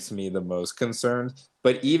makes me the most concerned.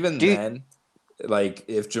 But even then, like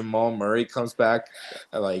if Jamal Murray comes back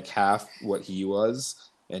like half what he was,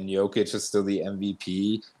 and Jokic is still the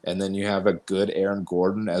MVP, and then you have a good Aaron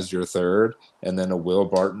Gordon as your third, and then a Will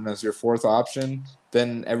Barton as your fourth option,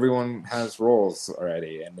 then everyone has roles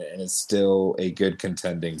already, and it's still a good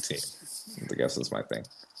contending team. I guess that's my thing.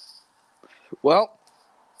 Well,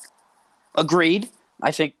 agreed.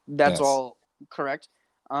 I think that's all correct.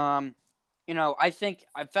 I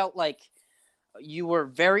felt like you were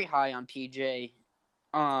very high on PJ.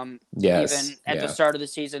 Even at the start of the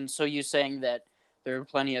season. So you saying that there are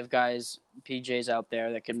plenty of guys, PJs out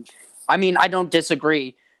there that can. I mean, I don't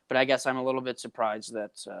disagree, but I guess I'm a little bit surprised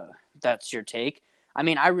that that's your take. I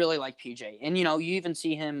mean, I really like PJ, and you even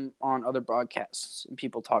see him on other broadcasts, and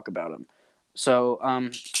people talk about him. So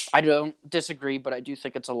I don't disagree, but I do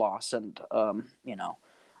think it's a loss, and I'm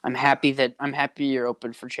happy you're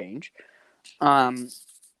open for change. I'm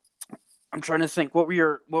trying to think what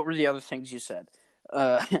were the other things you said.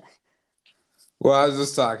 Well, I was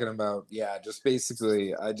just talking about, just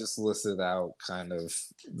basically, I just listed out kind of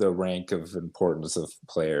the rank of importance of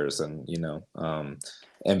players, and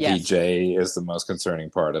MPJ is the most concerning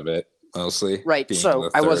part of it, mostly. Right. Being so the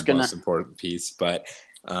third most important piece, but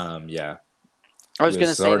I was going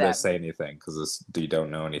to say that. It's hard to say anything because you don't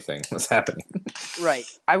know anything that's happening. Right.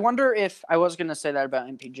 I wonder if I was going to say that about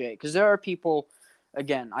MPJ because there are people.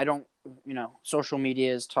 Again, I don't, social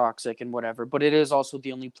media is toxic and whatever, but it is also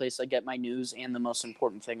the only place I get my news and the most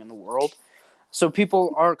important thing in the world. So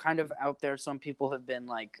people are kind of out there. Some people have been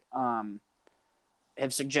like,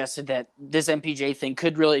 have suggested that this MPJ thing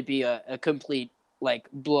could really be a complete like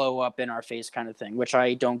blow up in our face kind of thing, which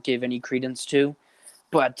I don't give any credence to.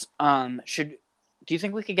 But do you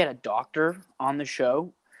think we could get a doctor on the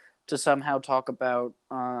show to somehow talk about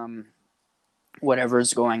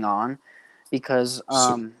whatever's going on? Because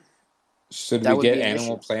should that we would get be an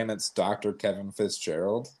Animal issue. Planet's Dr. Kevin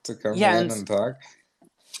Fitzgerald to come Yeah, in and talk?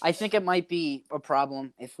 I think it might be a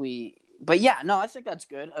problem if we. But yeah, no, I think that's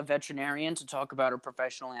good. A veterinarian to talk about a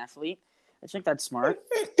professional athlete. I think that's smart.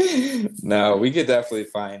 No, we could definitely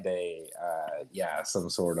find some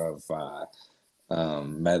sort of Spine,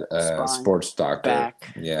 sports doctor.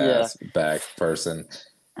 back. Yeah, Yeah. back person.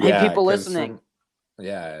 Hey, Yeah, people because listening.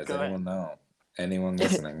 does Go anyone ahead. know? Anyone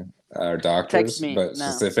listening? Our Text doctors, me but now.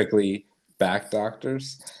 specifically back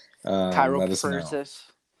doctors. Let us know.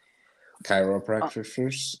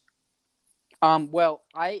 Chiropractors. Well,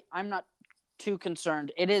 I'm not too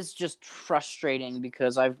concerned. It is just frustrating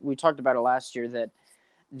because we talked about it last year that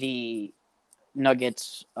the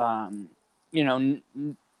Nuggets,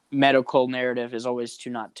 medical narrative is always to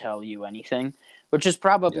not tell you anything, which is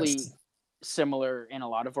probably similar in a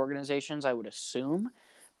lot of organizations, I would assume.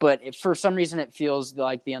 But for some reason, it feels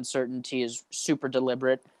like the uncertainty is super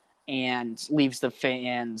deliberate and leaves the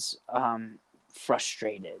fans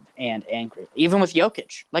frustrated and angry. Even with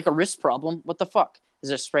Jokic, like a wrist problem. What the fuck?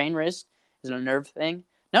 Is it a sprained wrist? Is it a nerve thing?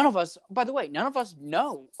 None of us, by the way,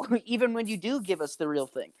 know, even when you do give us the real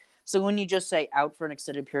thing. So when you just say out for an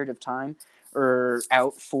extended period of time or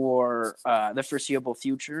out for the foreseeable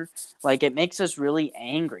future, like it makes us really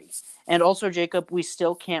angry. And also, Jacob, we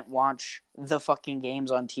still can't watch the fucking games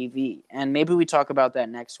on TV. And maybe we talk about that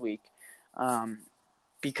next week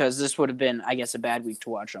because this would have been, I guess, a bad week to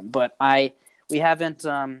watch them. But we haven't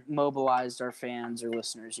mobilized our fans or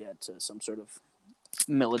listeners yet to some sort of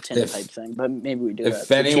militant type thing, but maybe we do that.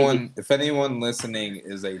 If anyone listening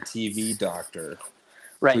is a TV doctor,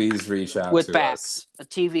 right, please reach out with to backs, us. A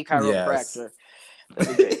TV chiropractor.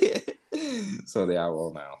 Yes. So I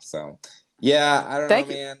will know. So yeah, I don't Thank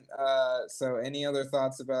know, you. man. So any other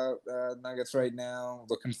thoughts about Nuggets right now?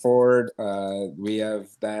 Looking forward. We have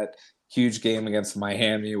that huge game against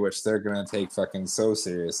Miami, which they're gonna take fucking so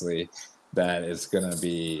seriously that it's gonna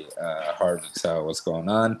be hard to tell what's going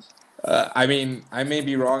on. I mean, I may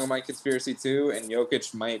be wrong in my conspiracy too, and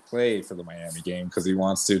Jokic might play for the Miami game because he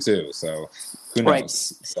wants to too. So who knows? Right.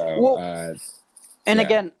 So Well, and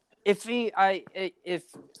again, if we're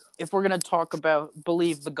gonna talk about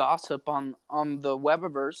believe the gossip on the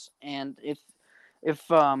Webiverse, and if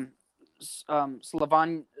Slavan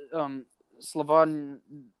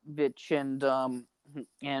Slavanovic and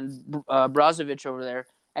Brozovic over there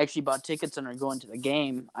actually bought tickets and are going to the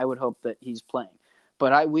game, I would hope that he's playing.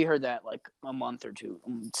 But we heard that like a month or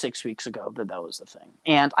 6 weeks ago that was the thing,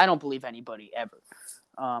 and I don't believe anybody ever,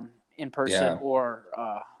 in person or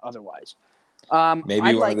otherwise.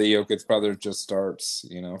 Maybe one of the Jokic brothers just starts,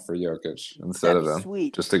 for Jokic instead of them,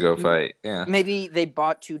 sweet. just to go fight. Yeah. Maybe they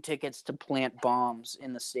bought 2 tickets to plant bombs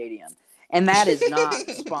in the stadium, and that is not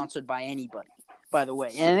sponsored by anybody, by the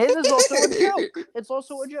way. And it is also a joke. It's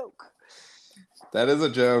also a joke. That is a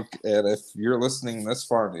joke, and if you're listening this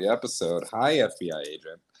far in the episode, hi FBI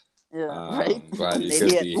agent. Yeah, right. Glad you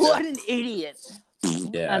idiot. could be. What an idiot!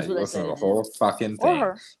 Yeah, you listen to the whole fucking thing.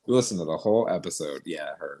 You listen to the whole episode.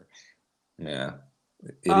 Yeah, her. Yeah,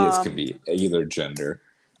 idiots can be either gender.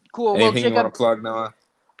 Cool. Anything you want to plug, Noah?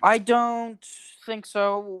 I don't think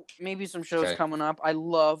so. Maybe some shows coming up. I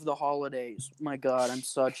love the holidays. My God, I'm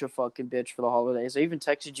such a fucking bitch for the holidays. I even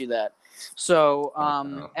texted you that. So,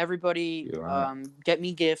 everybody, get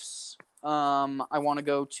me gifts. I want to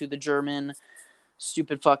go to the German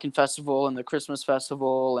stupid fucking festival and the Christmas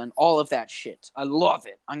festival and all of that shit. I love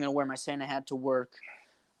it. I'm gonna wear my Santa hat to work.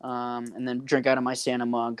 And then drink out of my Santa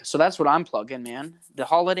mug. So that's what I'm plugging, man. The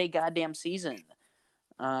holiday goddamn season.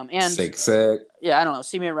 And sick. Yeah, I don't know.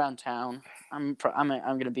 See me around town. I'm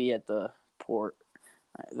gonna be at the port,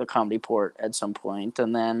 the comedy port at some point,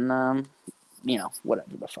 and then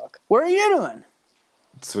whatever the fuck. What are you doing?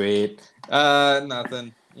 Sweet.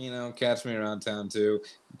 Nothing. Catch me around town too.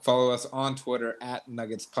 Follow us on Twitter at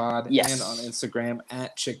NuggetsPod and on Instagram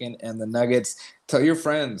at Chicken and the Nuggets. Tell your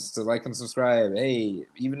friends to like and subscribe. Hey,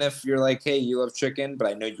 even if you're like, hey, you love chicken, but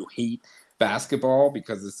I know you hate basketball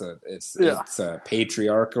because it's a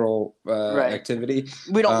patriarchal activity.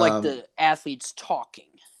 We don't like the athletes talking.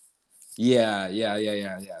 Yeah.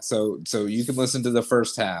 So you can listen to the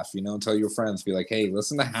first half, tell your friends, be like, hey,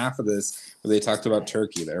 listen to half of this where they talked about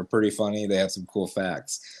Turkey. They're pretty funny. They had some cool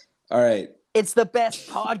facts. All right. It's the best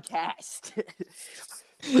podcast.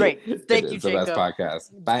 Great. Thank you, It's the best Jacob. podcast. It's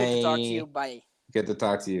Bye. good to talk to you. Bye. Good to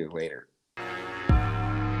talk to you later.